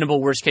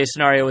reasonable worst case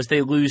scenario is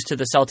they lose to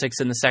the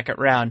Celtics in the second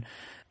round.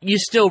 you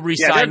still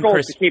re-sign their goal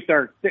Chris. is to keep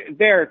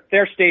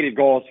their stated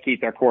goal is to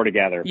keep their core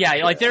together. Yeah,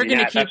 like they're going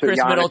to keep Chris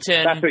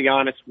Middleton. That's what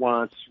Giannis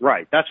wants,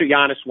 right? That's what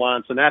Giannis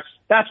wants, and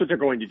that's what they're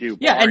going to do.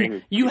 Yeah,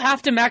 and you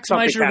have to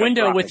maximize your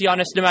window with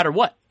Giannis no matter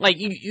what. Like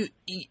you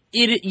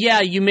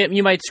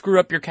might screw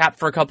up your cap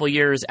for a couple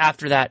years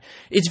after that.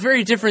 It's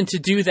very different to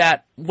do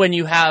that when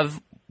you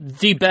have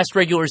the best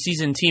regular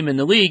season team in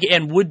the league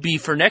and would be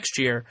for next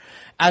year,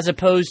 as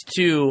opposed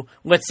to,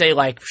 let's say,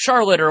 like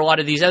Charlotte or a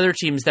lot of these other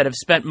teams that have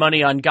spent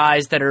money on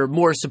guys that are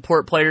more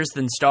support players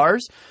than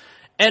stars.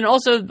 And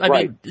also, I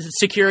mean,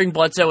 securing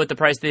Bledsoe at the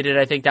price they did,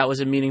 I think that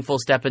was a meaningful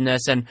step in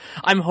this. And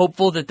I'm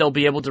hopeful that they'll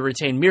be able to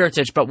retain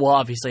Mirotic, but we'll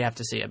obviously have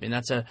to see. I mean,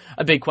 that's a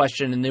big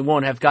question, and they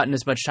won't have gotten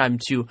as much time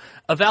to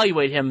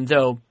evaluate him,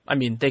 though, I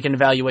mean, they can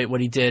evaluate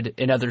what he did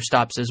in other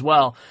stops as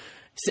well.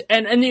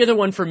 And the other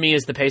one for me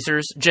is the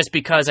Pacers, just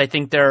because I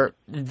think their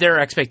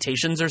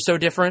expectations are so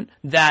different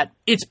that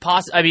it's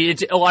possible. I mean,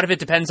 a lot of it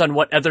depends on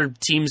what other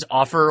teams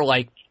offer,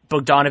 like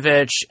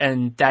Bogdanovic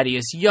and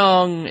Thaddeus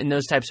Young and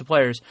those types of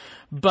players.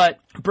 But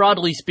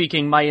broadly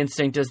speaking, my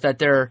instinct is that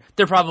they're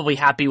probably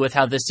happy with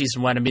how this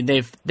season went. I mean,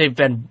 they've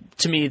been,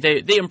 to me,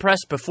 they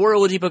impressed before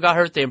Oladipo got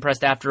hurt. They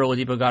impressed after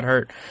Oladipo got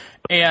hurt.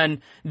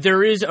 And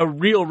there is a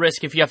real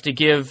risk if you have to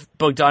give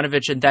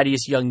Bogdanovic and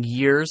Thaddeus Young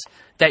years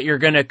that you're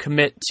going to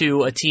commit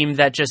to a team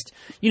that just,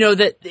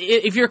 that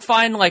if you're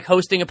fine like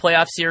hosting a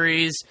playoff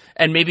series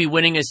and maybe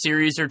winning a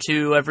series or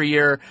two every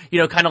year,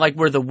 kind of like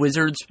where the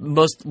Wizards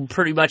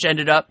pretty much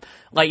ended up.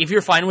 Like if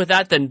you're fine with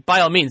that, then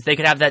by all means, they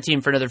could have that team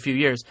for another few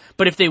years.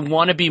 But if they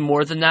want to be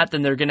more than that,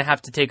 then they're going to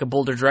have to take a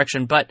bolder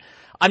direction. But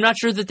I'm not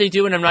sure that they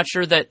do, and I'm not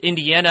sure that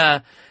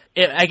Indiana,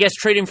 I guess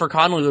trading for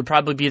Conley would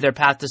probably be their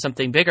path to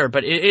something bigger,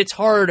 but it's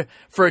hard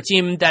for a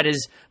team that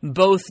is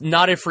both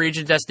not a free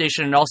agent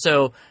destination and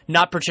also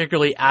not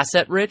particularly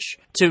asset rich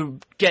to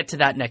get to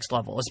that next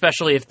level,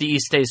 especially if the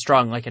East stays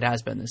strong like it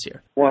has been this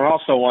year. Well, and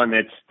also one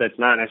that's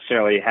not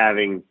necessarily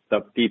having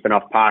the deep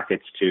enough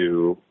pockets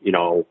to,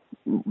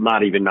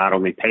 not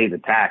only pay the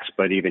tax,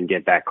 but even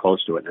get that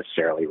close to it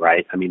necessarily,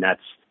 right? I mean,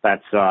 that's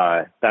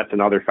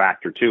another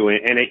factor too.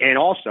 And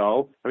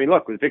also, I mean,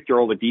 look, with Victor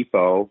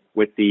Oladipo,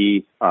 with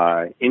the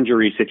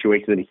injury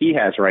situation that he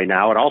has right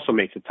now, it also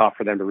makes it tough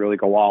for them to really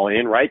go all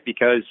in, right?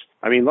 Because,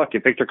 I mean, look,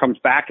 if Victor comes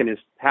back and is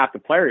half the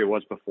player he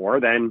was before,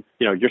 then,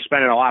 you're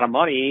spending a lot of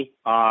money,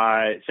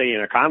 say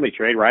in a Conley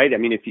trade, right? I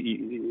mean,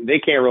 they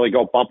can't really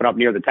go bumping up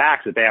near the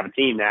tax if they have a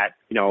team that,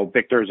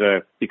 Victor's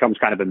becomes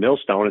kind of a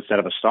millstone instead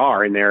of a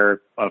star and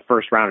they're a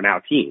first round and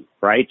out team,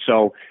 right?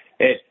 So,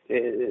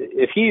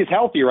 if he's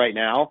healthy right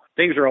now,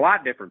 things are a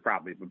lot different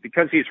probably. But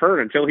because he's hurt,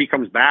 until he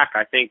comes back,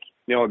 I think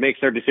it makes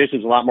their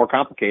decisions a lot more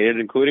complicated.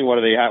 Including what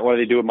do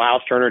they do with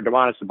Miles Turner and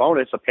Domantas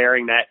Sabonis, a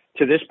pairing that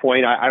to this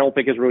point I don't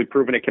think has really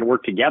proven it can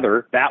work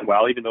together that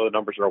well. Even though the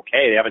numbers are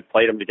okay, they haven't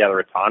played them together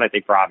a ton. I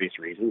think for obvious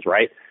reasons,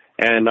 right?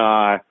 And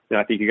I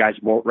think you guys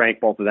rank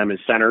both of them as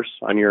centers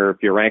on your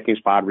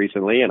rankings pod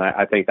recently, and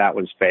I think that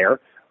was fair.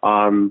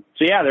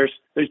 So yeah, there's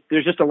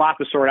just a lot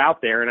to sort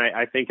out there, and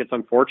I think it's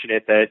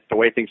unfortunate that the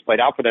way things played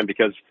out for them,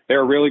 because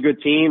they're a really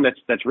good team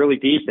that's really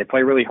deep. They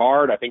play really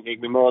hard. I think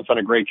Nick McMillan's done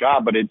a great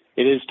job, but it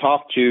is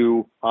tough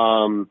to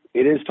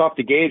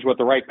gauge what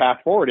the right path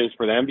forward is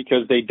for them,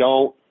 because they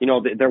don't,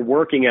 they're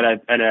working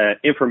at an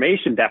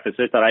information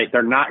deficit that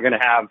they're not going to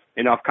have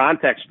enough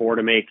context for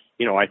to make,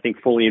 I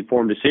think fully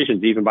informed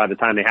decisions even by the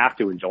time they have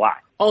to in July.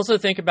 Also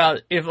think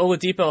about if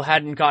Oladipo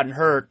hadn't gotten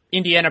hurt,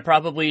 Indiana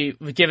probably,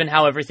 given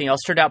how everything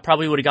else turned out,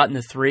 probably would have gotten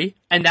the 3.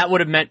 And that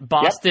would have meant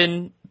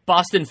Boston,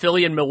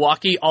 Philly, and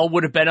Milwaukee all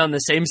would have been on the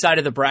same side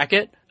of the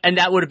bracket. And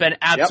that would have been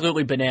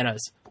absolutely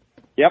bananas.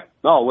 Yep.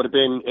 No, it would have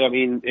been, I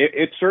mean,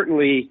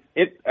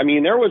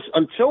 there was,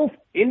 until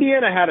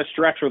Indiana had a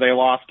stretch where they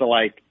lost to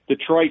like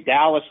Detroit,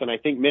 Dallas, and I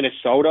think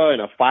Minnesota in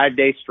a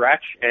 5-day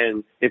stretch.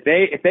 And if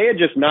they had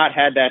just not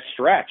had that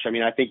stretch, I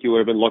mean, I think you would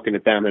have been looking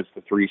at them as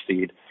the 3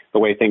 seed, the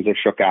way things have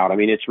shook out. I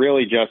mean, it's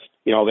really just,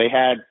 they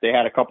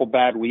had a couple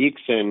bad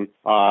weeks, and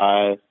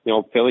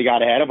Philly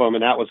got ahead of them,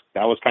 and that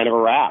was kind of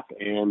a wrap.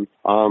 And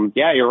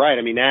yeah, you're right.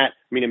 I mean,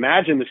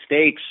 imagine the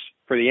stakes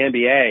for the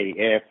NBA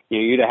if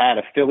you'd have had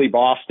a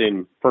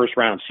Philly-Boston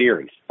first-round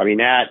series. I mean,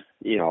 that,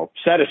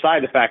 set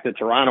aside the fact that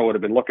Toronto would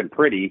have been looking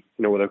pretty,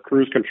 with a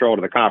cruise control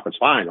to the conference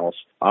finals,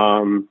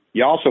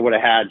 you also would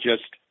have had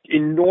just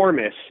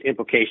enormous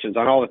implications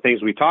on all the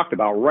things we talked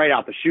about right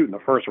out the chute in the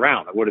first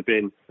round. It would have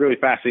been really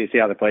fascinating to see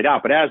how they played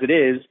out. But as it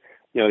is,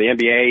 the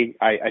NBA,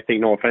 I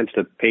think, no offense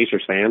to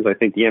Pacers fans, I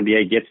think the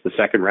NBA gets the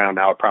second round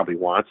now it probably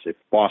wants if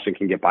Boston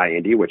can get by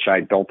Indy, which I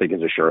don't think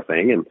is a sure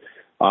thing. And,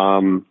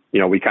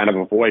 we kind of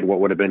avoid what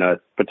would have been a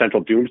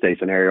potential doomsday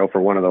scenario for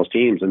one of those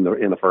teams in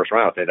the first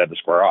round if they'd had to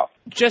square off.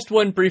 Just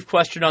one brief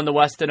question on the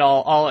West, and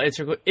I'll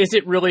answer. Is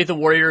it really the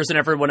Warriors and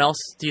everyone else?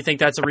 Do you think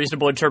that's a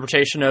reasonable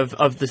interpretation of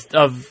the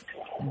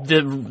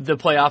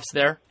playoffs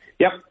there?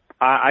 Yep.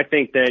 I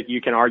think that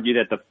you can argue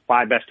that the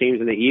 5 best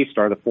teams in the East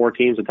are the 4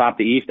 teams atop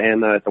the East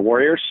and the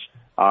Warriors.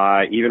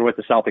 Even with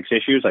the Celtics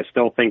issues, I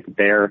still think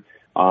they're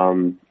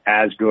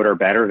as good or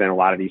better than a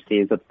lot of these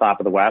teams at the top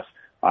of the West.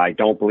 I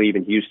don't believe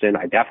in Houston.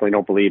 I definitely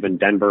don't believe in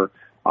Denver.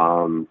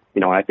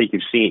 I think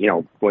you've seen,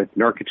 with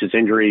Nurkic's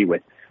injury,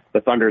 with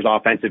the Thunder's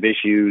offensive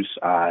issues,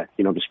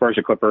 the Spurs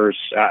and Clippers,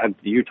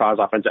 Utah's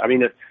offensive. I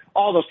mean,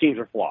 all those teams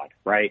are flawed,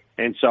 right?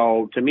 And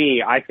so to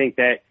me, I think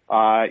that,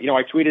 I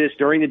tweeted this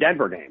during the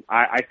Denver game.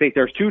 I think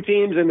there's two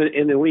teams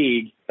in the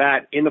league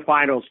that in the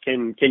finals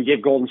can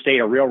give Golden State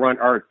a real run,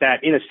 or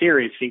that in a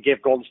series can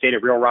give Golden State a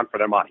real run for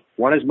their money.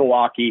 One is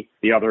Milwaukee,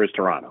 the other is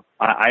Toronto.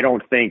 I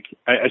don't think,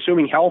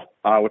 assuming health,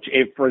 which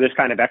for this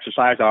kind of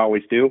exercise I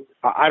always do,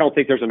 I don't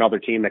think there's another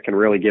team that can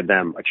really give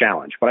them a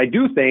challenge. But I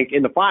do think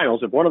in the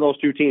finals, if one of those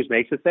two teams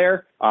makes it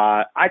there,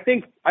 I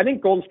think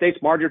Golden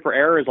State's margin for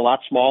error is a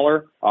lot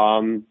smaller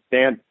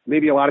than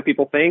maybe a lot of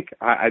people think.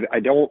 I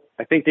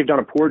think they've done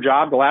a poor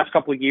job the last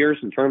couple of years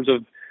in terms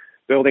of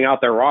building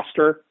out their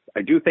roster.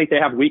 I do think they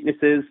have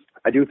weaknesses.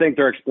 I do think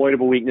they're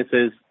exploitable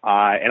weaknesses.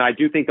 And I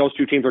do think those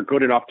two teams are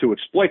good enough to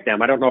exploit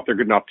them. I don't know if they're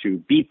good enough to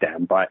beat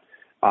them, but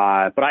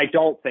I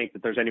don't think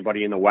that there's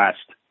anybody in the West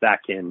that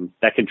can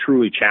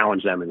truly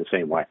challenge them in the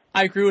same way.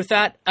 I agree with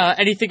that.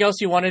 Anything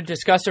else you want to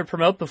discuss or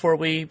promote before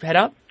we head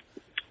out?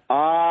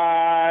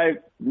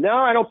 No,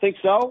 I don't think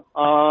so.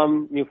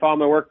 You follow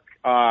my work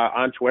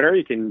on Twitter.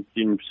 You can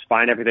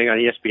find everything on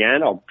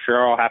ESPN. I'm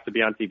sure I'll have to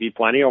be on TV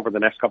plenty over the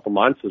next couple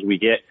months as we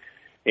get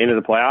into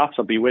the playoffs.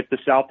 I'll be with the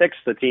Celtics,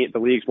 the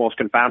league's most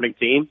confounding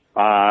team,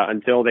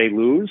 until they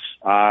lose.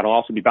 I'll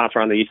also be bouncing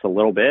around the East a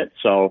little bit.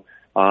 So,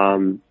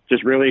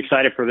 just really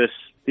excited for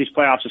these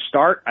playoffs to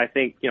start. I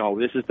think,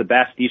 this is the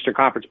best Eastern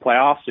Conference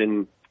playoffs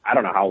in, I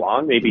don't know how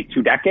long, maybe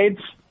 2 decades,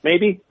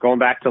 maybe going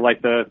back to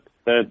like the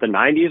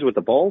 90s with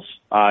the Bulls,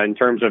 in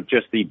terms of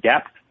just the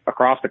depth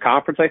across the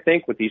conference. I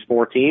think with these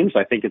 4 teams,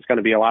 I think it's going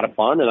to be a lot of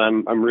fun,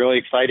 and I'm really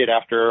excited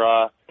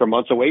after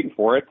months of waiting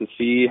for it to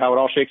see how it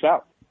all shakes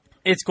out.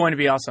 It's going to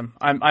be awesome.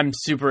 I'm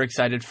super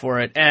excited for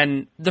it.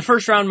 And the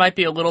first round might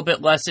be a little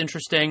bit less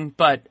interesting,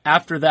 but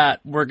after that,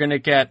 we're going to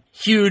get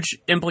huge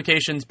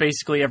implications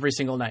basically every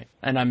single night.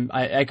 And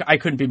I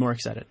couldn't be more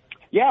excited.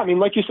 Yeah, I mean,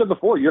 like you said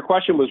before, your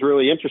question was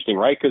really interesting,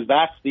 right? Because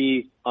that's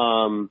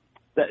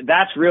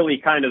that's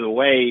really kind of the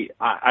way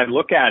I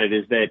look at it,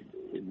 is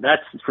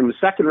that's from the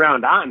second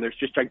round on, there's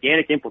just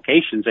gigantic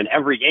implications in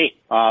every game,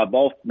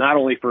 both not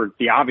only for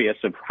the obvious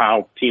of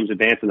how teams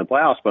advance in the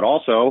playoffs, but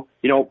also,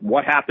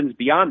 what happens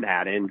beyond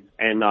that and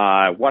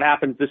what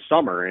happens this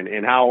summer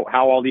and how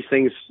all these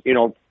things,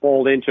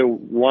 fold into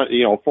one,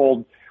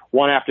 fold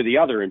one after the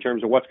other in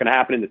terms of what's going to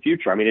happen in the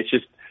future. I mean, it's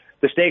just,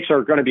 the stakes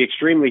are going to be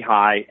extremely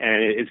high,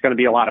 and it's going to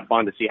be a lot of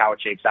fun to see how it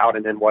shakes out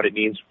and then what it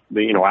means,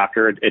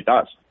 after it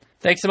does.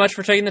 Thanks so much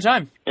for taking the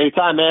time.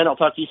 Anytime, man. I'll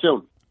talk to you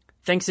soon.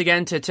 Thanks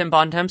again to Tim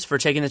Bontemps for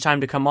taking the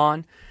time to come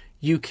on.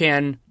 You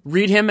can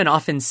read him and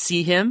often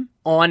see him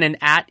on and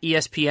at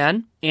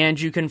ESPN, and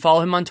you can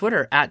follow him on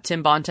Twitter at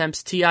Tim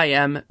Bontemps,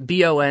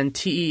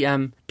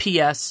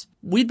 TIMBONTEMPS.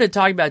 We've been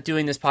talking about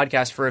doing this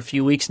podcast for a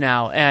few weeks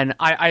now, and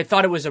I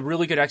thought it was a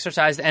really good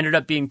exercise that ended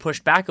up being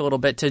pushed back a little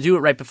bit to do it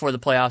right before the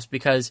playoffs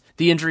because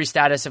the injury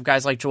status of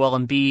guys like Joel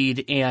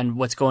Embiid and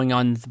what's going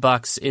on with the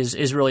Bucks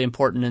is really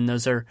important, and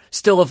those are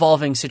still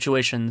evolving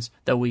situations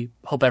that we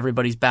hope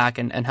everybody's back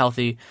and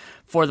healthy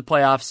for the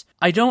playoffs.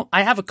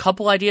 I have a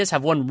couple ideas,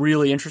 have one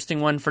really interesting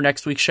one for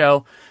next week's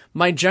show.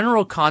 My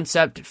general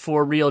concept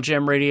for Real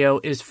Jam Radio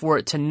is for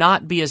it to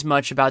not be as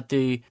much about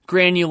the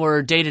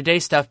granular day-to-day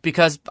stuff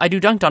because I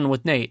do Dunked On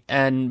with Nate,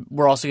 and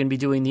we're also going to be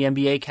doing the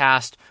NBA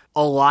cast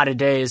a lot of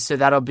days, so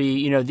that'll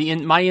be,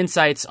 my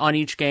insights on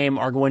each game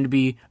are going to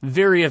be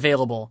very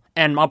available,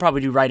 and I'll probably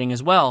do writing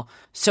as well.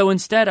 So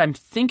instead, I'm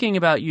thinking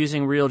about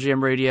using Real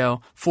Jam Radio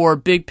for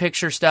big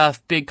picture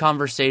stuff, big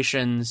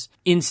conversations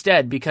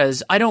instead,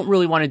 because I don't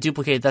really want to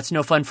duplicate. That's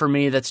no fun for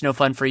me, that's no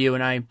fun for you,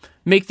 and I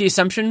make the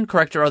assumption,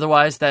 correct or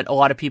otherwise, that a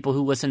lot of people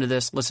who listen to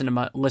this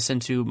listen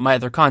to my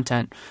other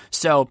content.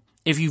 So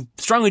if you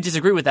strongly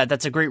disagree with that,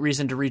 that's a great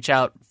reason to reach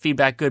out.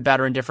 Feedback, good,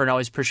 bad, or indifferent,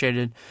 always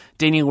appreciated.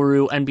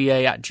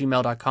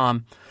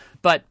 DanielLaRue@gmail.com.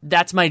 But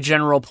that's my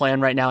general plan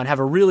right now, and have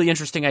a really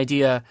interesting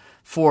idea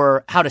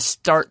for how to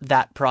start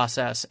that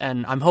process.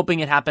 And I'm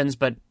hoping it happens,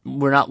 but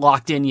we're not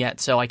locked in yet,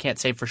 so I can't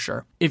say for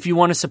sure. If you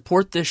want to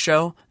support this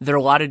show, there are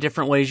a lot of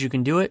different ways you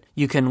can do it.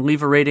 You can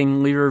leave a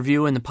rating, leave a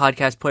review in the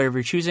podcast player of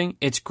your choosing.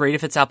 It's great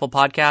if it's Apple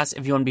Podcasts.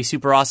 If you want to be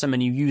super awesome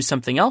and you use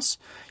something else,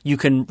 you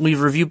can leave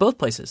a review both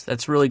places.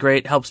 That's really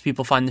great. Helps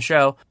people find the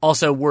show.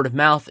 Also, word of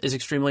mouth is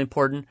extremely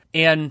important.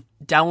 And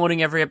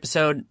downloading every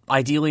episode,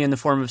 ideally in the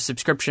form of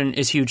subscription,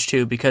 is huge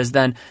too, because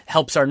then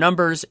helps our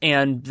numbers,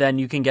 and then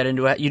you can get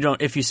into it.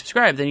 If you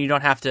subscribe, then you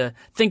don't have to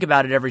think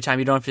about it every time.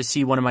 You don't have to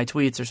see one of my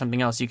tweets or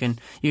something else. You can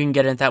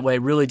get it that way.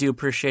 Really do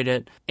appreciate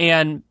it.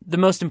 And the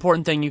most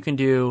important thing you can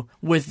do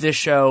with this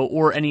show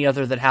or any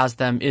other that has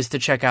them is to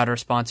check out our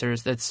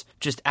sponsors. That's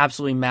just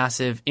absolutely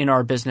massive in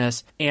our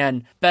business.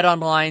 And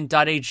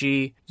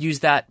betonline.ag, use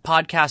that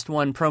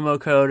podcast1 promo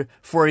code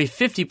for a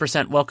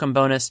 50% welcome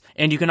bonus.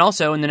 And you can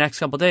also, in the next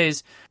couple days,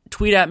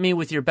 tweet at me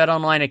with your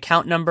BetOnline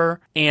account number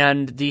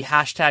and the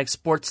hashtag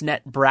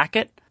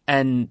SportsNetBracket.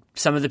 and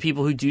some of the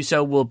people who do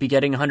so will be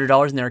getting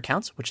 $100 in their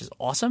accounts, which is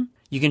awesome.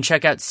 You can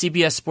check out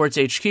CBS Sports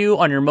HQ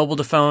on your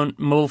mobile phone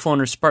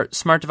or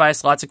smart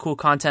device. Lots of cool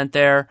content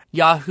there.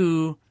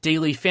 Yahoo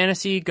Daily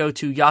Fantasy. Go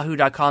to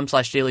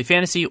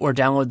yahoo.com/dailyfantasy or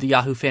download the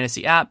Yahoo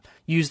Fantasy app.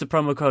 Use the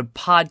promo code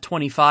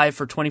POD25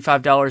 for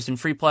 $25 in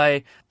free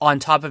play on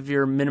top of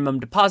your minimum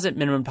deposit.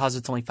 Minimum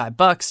deposit's only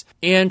 $5.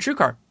 And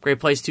TrueCar, great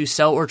place to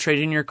sell or trade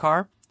in your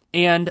car.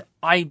 And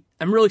I'm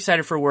really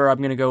excited for where I'm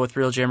going to go with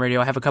Real Jam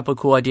Radio. I have a couple of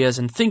cool ideas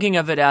and thinking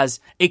of it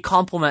as a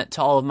complement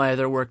to all of my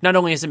other work. Not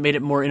only has it made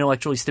it more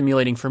intellectually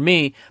stimulating for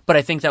me, but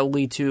I think that will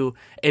lead to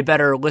a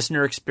better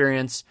listener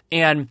experience.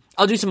 And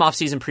I'll do some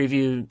off-season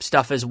preview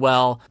stuff as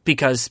well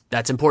because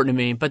that's important to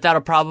me. But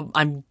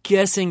I'm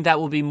guessing that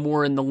will be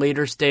more in the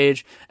later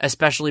stage,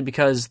 especially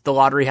because the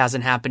lottery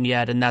hasn't happened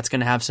yet, and that's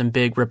going to have some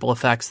big ripple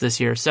effects this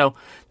year. So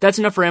that's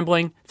enough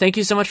rambling. Thank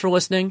you so much for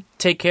listening.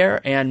 Take care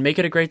and make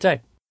it a great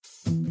day.